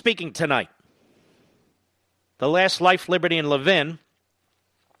will be speaking tonight. The Last Life, Liberty, and Levin,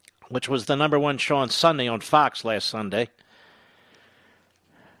 which was the #1 show on Sunday on Fox last Sunday.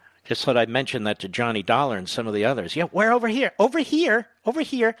 Just thought I'd mention that to Johnny Dollar and some of the others. Yeah, we're over here. Over here.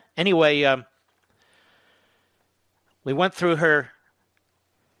 Anyway, we went through her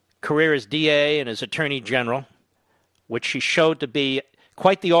career as DA and as Attorney General, which she showed to be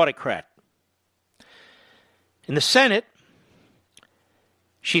quite the autocrat. In the Senate,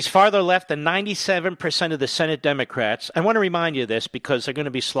 she's farther left than 97% of the Senate Democrats. I want to remind you of this because they're going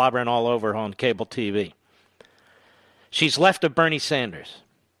to be slobbering all over on cable TV. She's left of Bernie Sanders.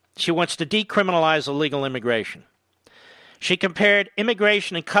 She wants to decriminalize illegal immigration. She compared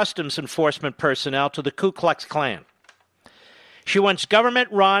immigration and customs enforcement personnel to the Ku Klux Klan. She wants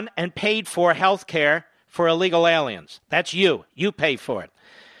government-run and paid-for health care for illegal aliens. That's you. You pay for it.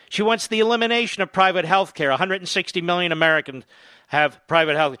 She wants the elimination of private health care. 160 million Americans have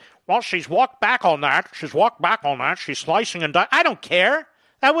private health care. Well, she's walked back on that. She's slicing and dicing. I don't care.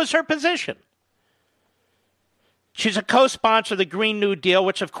 That was her position. She's a co-sponsor of the Green New Deal,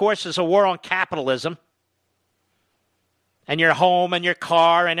 which, of course, is a war on capitalism and your home and your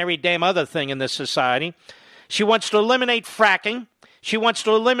car and every damn other thing in this society. She wants to eliminate fracking. She wants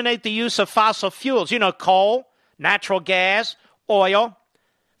to eliminate the use of fossil fuels, coal, natural gas, oil,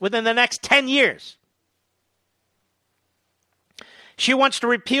 within the next 10 years. She wants to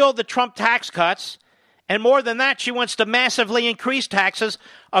repeal the Trump tax cuts And more than that, she wants to massively increase taxes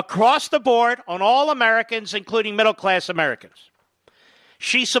across the board on all Americans, including middle-class Americans.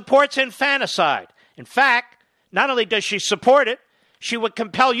 She supports infanticide. In fact, not only does she support it, she would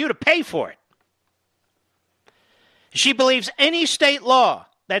compel you to pay for it. She believes any state law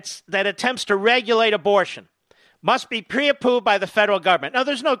that attempts to regulate abortion must be pre-approved by the federal government. Now,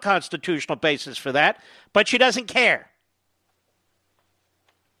 there's no constitutional basis for that, but she doesn't care.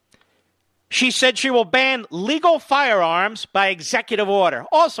 She said she will ban legal firearms by executive order,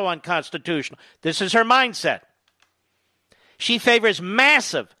 also unconstitutional. This is her mindset. She favors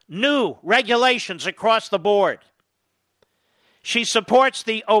massive new regulations across the board. She supports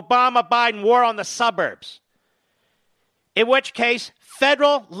the Obama-Biden war on the suburbs, in which case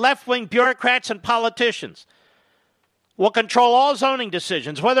federal left-wing bureaucrats and politicians will control all zoning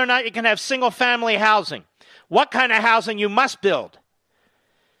decisions, whether or not you can have single-family housing, what kind of housing you must build,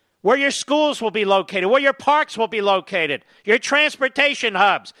 where your schools will be located, where your parks will be located, your transportation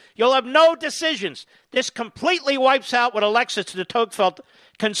hubs. You'll have no decisions. This completely wipes out what Alexis de Tocqueville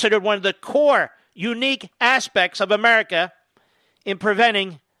considered one of the core, unique aspects of America in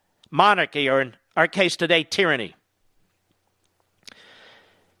preventing monarchy, or in our case today, tyranny.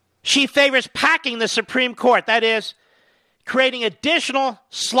 She favors packing the Supreme Court, that is, creating additional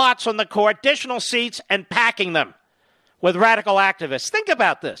slots on the court, additional seats, and packing them with radical activists. Think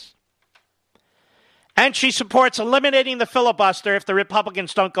about this. And she supports eliminating the filibuster if the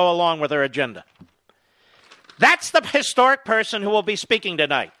Republicans don't go along with her agenda. That's the historic person who will be speaking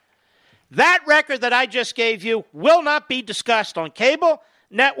tonight. That record that I just gave you will not be discussed on cable,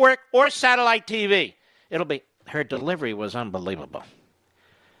 network, or satellite TV. Her delivery was unbelievable.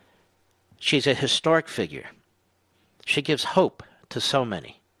 She's a historic figure. She gives hope to so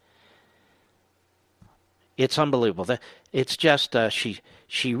many. It's unbelievable. It's just,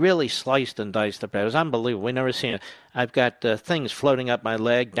 she really sliced and diced the bread. It was unbelievable. We've never seen it. I've got things floating up my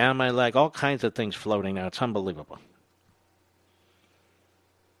leg, down my leg, all kinds of things floating now. It's unbelievable.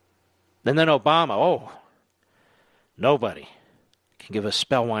 And then Obama, nobody can give a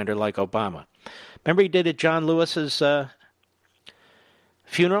spellwinder like Obama. Remember he did at John Lewis's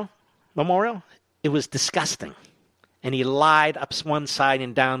funeral memorial? It was disgusting. And he lied up one side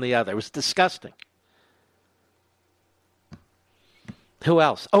and down the other. It was disgusting. Who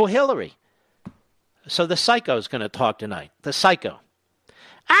else? Oh, Hillary. So the psycho is going to talk tonight. The psycho.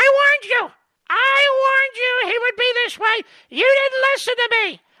 I warned you. He would be this way. You didn't listen to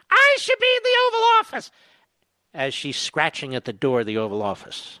me. I should be in the Oval Office. As she's scratching at the door of the Oval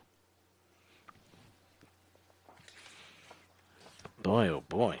Office. Boy, oh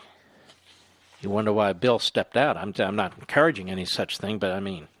boy. You wonder why Bill stepped out. I'm not encouraging any such thing, but I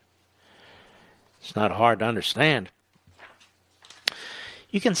mean, it's not hard to understand.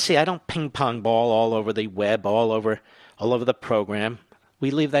 You can see I don't ping-pong ball all over the web, all over the program. We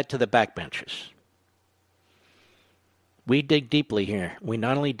leave that to the backbenchers. We dig deeply here. We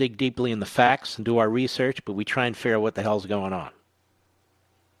not only dig deeply in the facts and do our research, but we try and figure out what the hell's going on.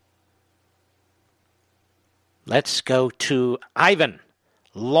 Let's go to Ivan.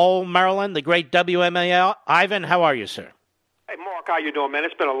 Lowell, Maryland, the great WMAL. Ivan, how are you, sir? Hey, Mark, how you doing, man?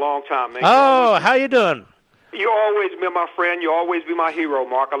 It's been a long time, man. Oh, how you doing? You always be my friend. You always be my hero,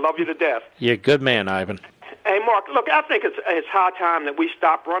 Mark. I love you to death. You're a good man, Ivan. Hey, Mark, look, I think it's high time that we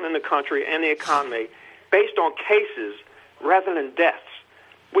stop running the country and the economy based on cases rather than deaths.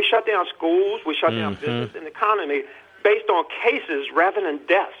 We shut down schools, we shut down business and the economy based on cases rather than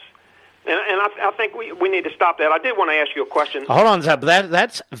deaths. And I think we need to stop that. I did want to ask you a question. Hold on, Zeb.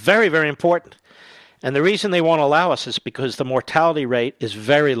 That's very, very important. And the reason they won't allow us is because the mortality rate is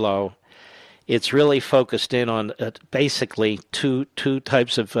very low. It's really focused in on basically two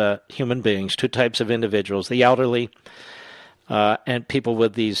types of human beings, two types of individuals, the elderly and people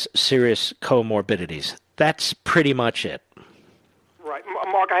with these serious comorbidities. That's pretty much it. Right.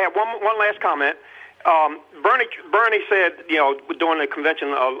 Mark, I have one last comment. Bernie said, during the convention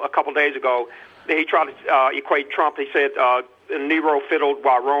a couple of days ago, he tried to equate Trump. He said Nero fiddled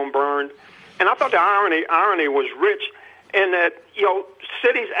while Rome burned. And I thought the irony was rich in that,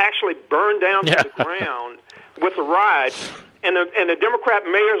 cities actually burned down to the ground with the riots, and the Democrat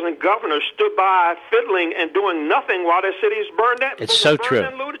mayors and governors stood by fiddling and doing nothing while their cities burned down. It's so true.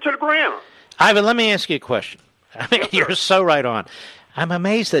 And looted to the ground. Ivan, let me ask you a question. I mean, you're so right on. I'm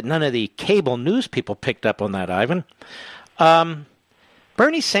amazed that none of the cable news people picked up on that, Ivan.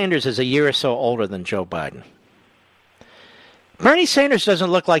 Bernie Sanders is a year or so older than Joe Biden. Bernie Sanders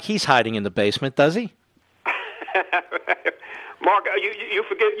doesn't look like he's hiding in the basement, does he? Mark, you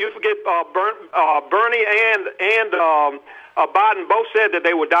forget Bernie and Biden both said that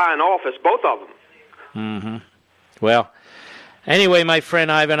they would die in office, both of them. Mm-hmm. Well, anyway, my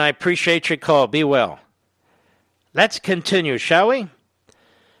friend Ivan, I appreciate your call. Be well. Let's continue, shall we?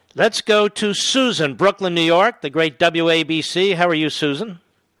 Let's go to Susan, Brooklyn, New York, the great WABC. How are you, Susan?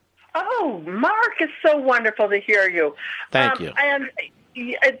 Oh, Mark, it's so wonderful to hear you. Thank you. And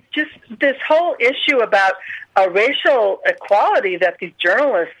just this whole issue about racial equality that these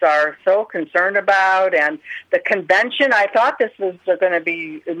journalists are so concerned about, and the convention, I thought this was going to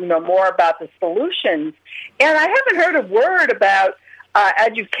be more about the solutions. And I haven't heard a word about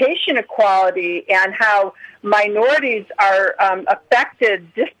education equality and how minorities are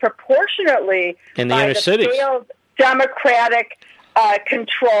affected disproportionately in the by inner the cities. failed Democratic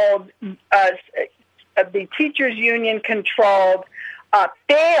controlled, the teachers union controlled,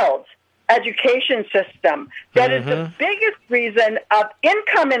 failed education system. That is the biggest reason of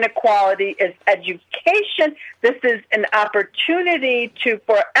income inequality is education. This is an opportunity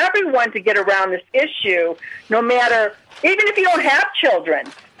for everyone to get around this issue, no matter, even if you don't have children,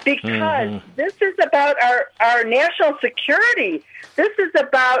 because this is about our national security. This is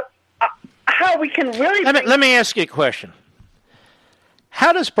about how we can really... Let me ask you a question.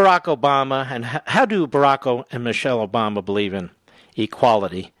 How does Barack Obama and how do Barack and Michelle Obama believe in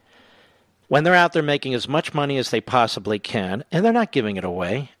equality when they're out there making as much money as they possibly can and they're not giving it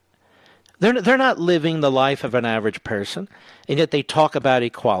away? They're not living the life of an average person, and yet they talk about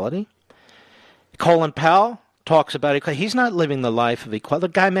equality. Colin Powell talks about equality. He's not living the life of equality.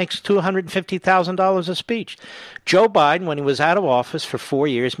 The guy makes $250,000 a speech. Joe Biden, when he was out of office for 4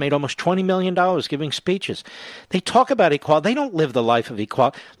 years, made almost $20 million giving speeches. They talk about equality. They don't live the life of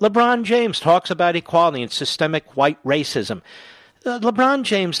equality. LeBron James talks about equality and systemic white racism. LeBron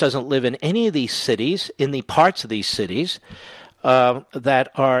James doesn't live in any of these cities, in the parts of these cities that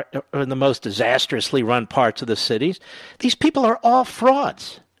are in the most disastrously run parts of the cities. These people are all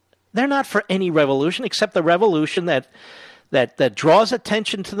frauds. They're not for any revolution except the revolution that draws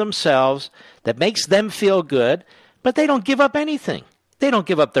attention to themselves, that makes them feel good, but they don't give up anything. They don't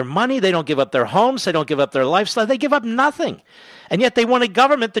give up their money. They don't give up their homes. They don't give up their lifestyle. They give up nothing. And yet they want a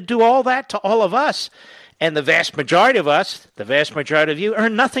government to do all that to all of us. And the vast majority of us, the vast majority of you,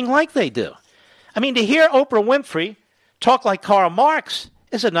 earn nothing like they do. I mean, to hear Oprah Winfrey talk like Karl Marx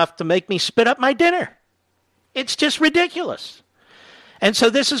is enough to make me spit up my dinner. It's just ridiculous. And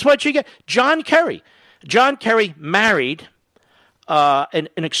so this is what you get. John Kerry. John Kerry married an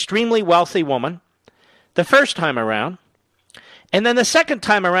extremely wealthy woman the first time around. And then the second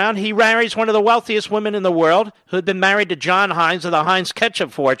time around, he marries one of the wealthiest women in the world who had been married to John Heinz of the Heinz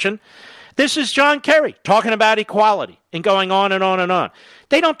ketchup fortune. This is John Kerry talking about equality and going on and on and on.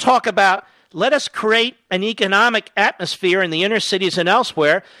 They don't talk about, let us create an economic atmosphere in the inner cities and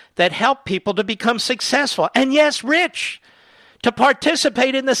elsewhere that help people to become successful. And yes, rich. To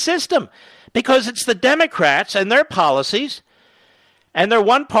participate in the system, because it's the Democrats and their policies and their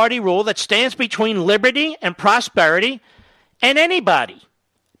one-party rule that stands between liberty and prosperity and anybody,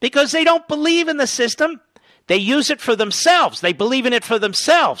 because they don't believe in the system. They use it for themselves. They believe in it for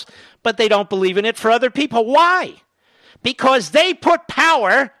themselves, but they don't believe in it for other people. Why? Because they put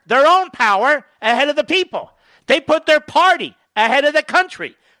power, their own power, ahead of the people. They put their party ahead of the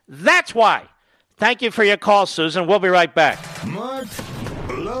country. That's why. Thank you for your call, Susan. We'll be right back. Mark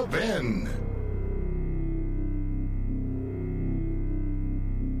Levin.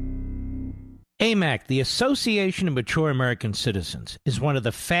 AMAC, the Association of Mature American Citizens, is one of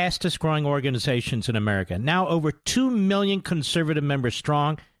the fastest growing organizations in America. Now over 2 million conservative members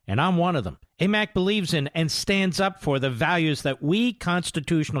strong, and I'm one of them. AMAC believes in and stands up for the values that we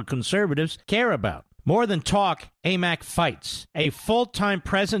constitutional conservatives care about. More than talk, AMAC fights. A full-time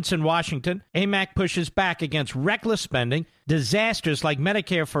presence in Washington, AMAC pushes back against reckless spending, disasters like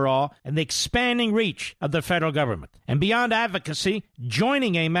Medicare for All, and the expanding reach of the federal government. And beyond advocacy,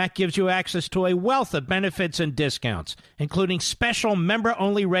 joining AMAC gives you access to a wealth of benefits and discounts, including special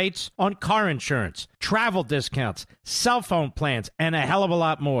member-only rates on car insurance, travel discounts, cell phone plans, and a hell of a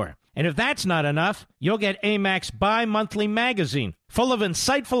lot more. And if that's not enough, you'll get AMAC's bi-monthly magazine, full of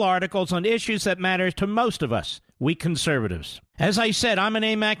insightful articles on issues that matter to most of us, we conservatives. As I said, I'm an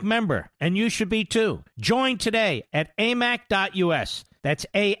AMAC member, and you should be too. Join today at amac.us. That's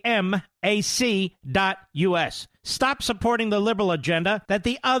AMAC.us. Stop supporting the liberal agenda that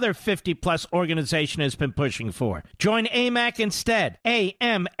the other 50-plus organization has been pushing for. Join AMAC instead.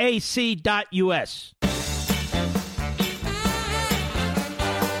 AMAC.us.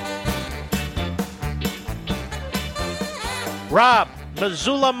 Rob,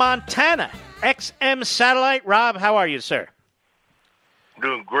 Missoula, Montana, XM Satellite. Rob, how are you, sir?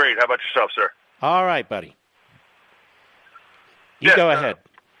 Doing great. How about yourself, sir? All right, buddy. You go ahead.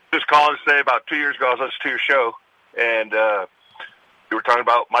 Just calling to say about 2 years ago, I was listening to your show, and you were talking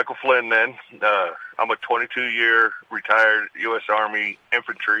about Michael Flynn then. I'm a 22-year retired U.S. Army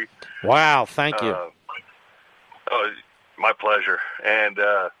infantry. Wow, thank you. My pleasure. And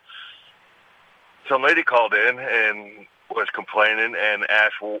some lady called in and was complaining and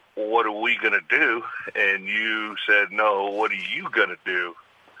asked, well, what are we going to do? And you said, no, what are you going to do?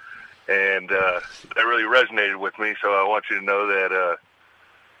 And that really resonated with me, so I want you to know that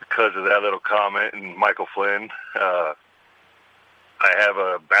because of that little comment and Michael Flynn, I have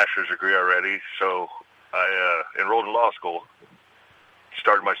a bachelor's degree already, so I enrolled in law school,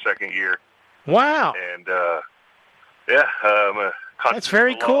 started my second year. Wow. And, I'm a that's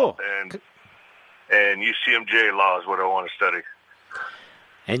very cool. And UCMJ law is what I want to study.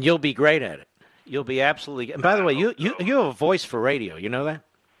 And you'll be great at it. You'll be absolutely. And by the way, you have a voice for radio. You know that?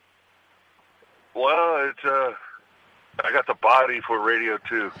 Well, it's I got the body for radio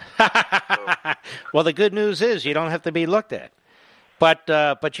too. Well, the good news is you don't have to be looked at. But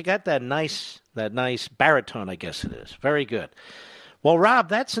you got that nice baritone, I guess it is. Very good. Well, Rob,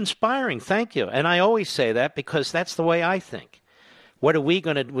 that's inspiring. Thank you. And I always say that because that's the way I think. What are we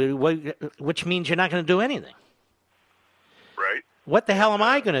going to do? Which means you're not going to do anything. Right. What the hell am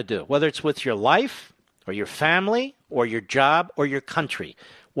I going to do? Whether it's with your life or your family or your job or your country.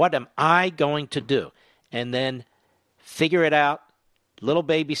 What am I going to do? And then figure it out, little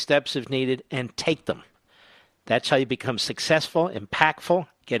baby steps if needed, and take them. That's how you become successful, impactful,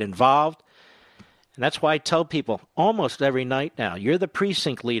 get involved. And that's why I tell people almost every night now, you're the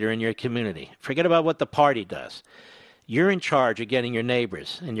precinct leader in your community. Forget about what the party does. You're in charge of getting your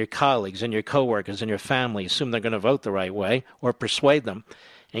neighbors and your colleagues and your coworkers and your family, assume they're going to vote the right way, or persuade them,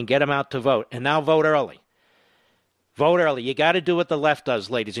 and get them out to vote. And now vote early. Vote early. You got to do what the left does,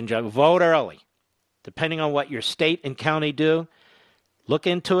 ladies and gentlemen. Vote early. Depending on what your state and county do, look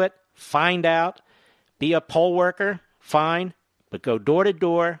into it, find out, be a poll worker, fine, but go door to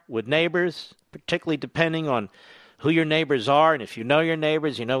door with neighbors, particularly depending on who your neighbors are, and if you know your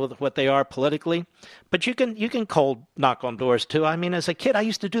neighbors, you know what they are politically. But you can cold knock on doors too. I mean, as a kid, I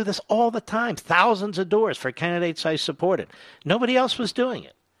used to do this all the time, thousands of doors for candidates I supported. Nobody else was doing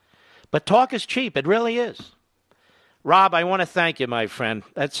it. But talk is cheap. It really is. Rob, I want to thank you, my friend.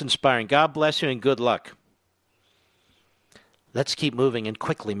 That's inspiring. God bless you and good luck. Let's keep moving and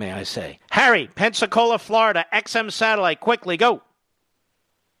quickly, may I say. Harry, Pensacola, Florida, XM Satellite, quickly, go.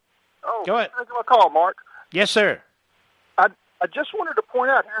 Oh, go ahead. Thank you for the call, Mark. Yes, sir. I just wanted to point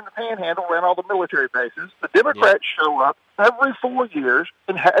out here in the Panhandle around all the military bases, the Democrats show up every 4 years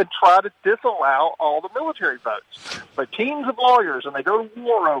and try to disallow all the military votes. But teams of lawyers, and they go to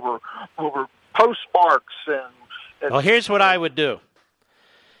war over postmarks and well, here's what I would do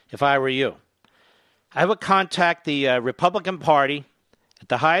if I were you. I would contact the Republican Party at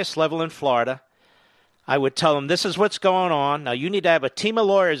the highest level in Florida. I would tell them, this is what's going on. Now, you need to have a team of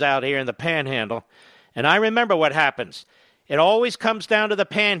lawyers out here in the Panhandle. And I remember what happens. It always comes down to the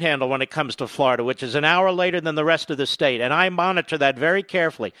Panhandle when it comes to Florida, which is an hour later than the rest of the state. And I monitor that very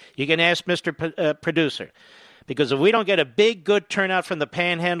carefully. You can ask Mr. Producer. Because if we don't get a big, good turnout from the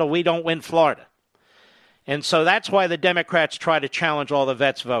Panhandle, we don't win Florida. And so that's why the Democrats try to challenge all the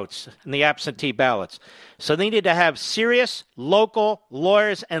vets' votes and the absentee ballots. So they need to have serious local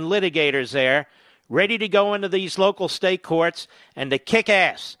lawyers and litigators there ready to go into these local state courts and to kick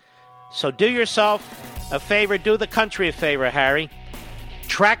ass. So do yourself a favor, do the country a favor, Harry.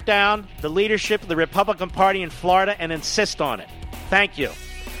 Track down the leadership of the Republican Party in Florida and insist on it. Thank you.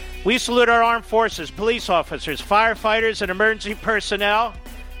 We salute our armed forces, police officers, firefighters, and emergency personnel.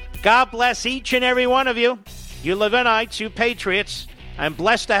 God bless each and every one of you. You Levinites, you patriots. I'm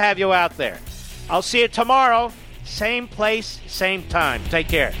blessed to have you out there. I'll see you tomorrow. Same place, same time. Take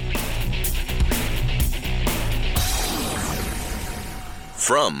care.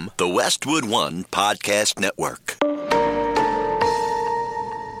 From the Westwood One Podcast Network.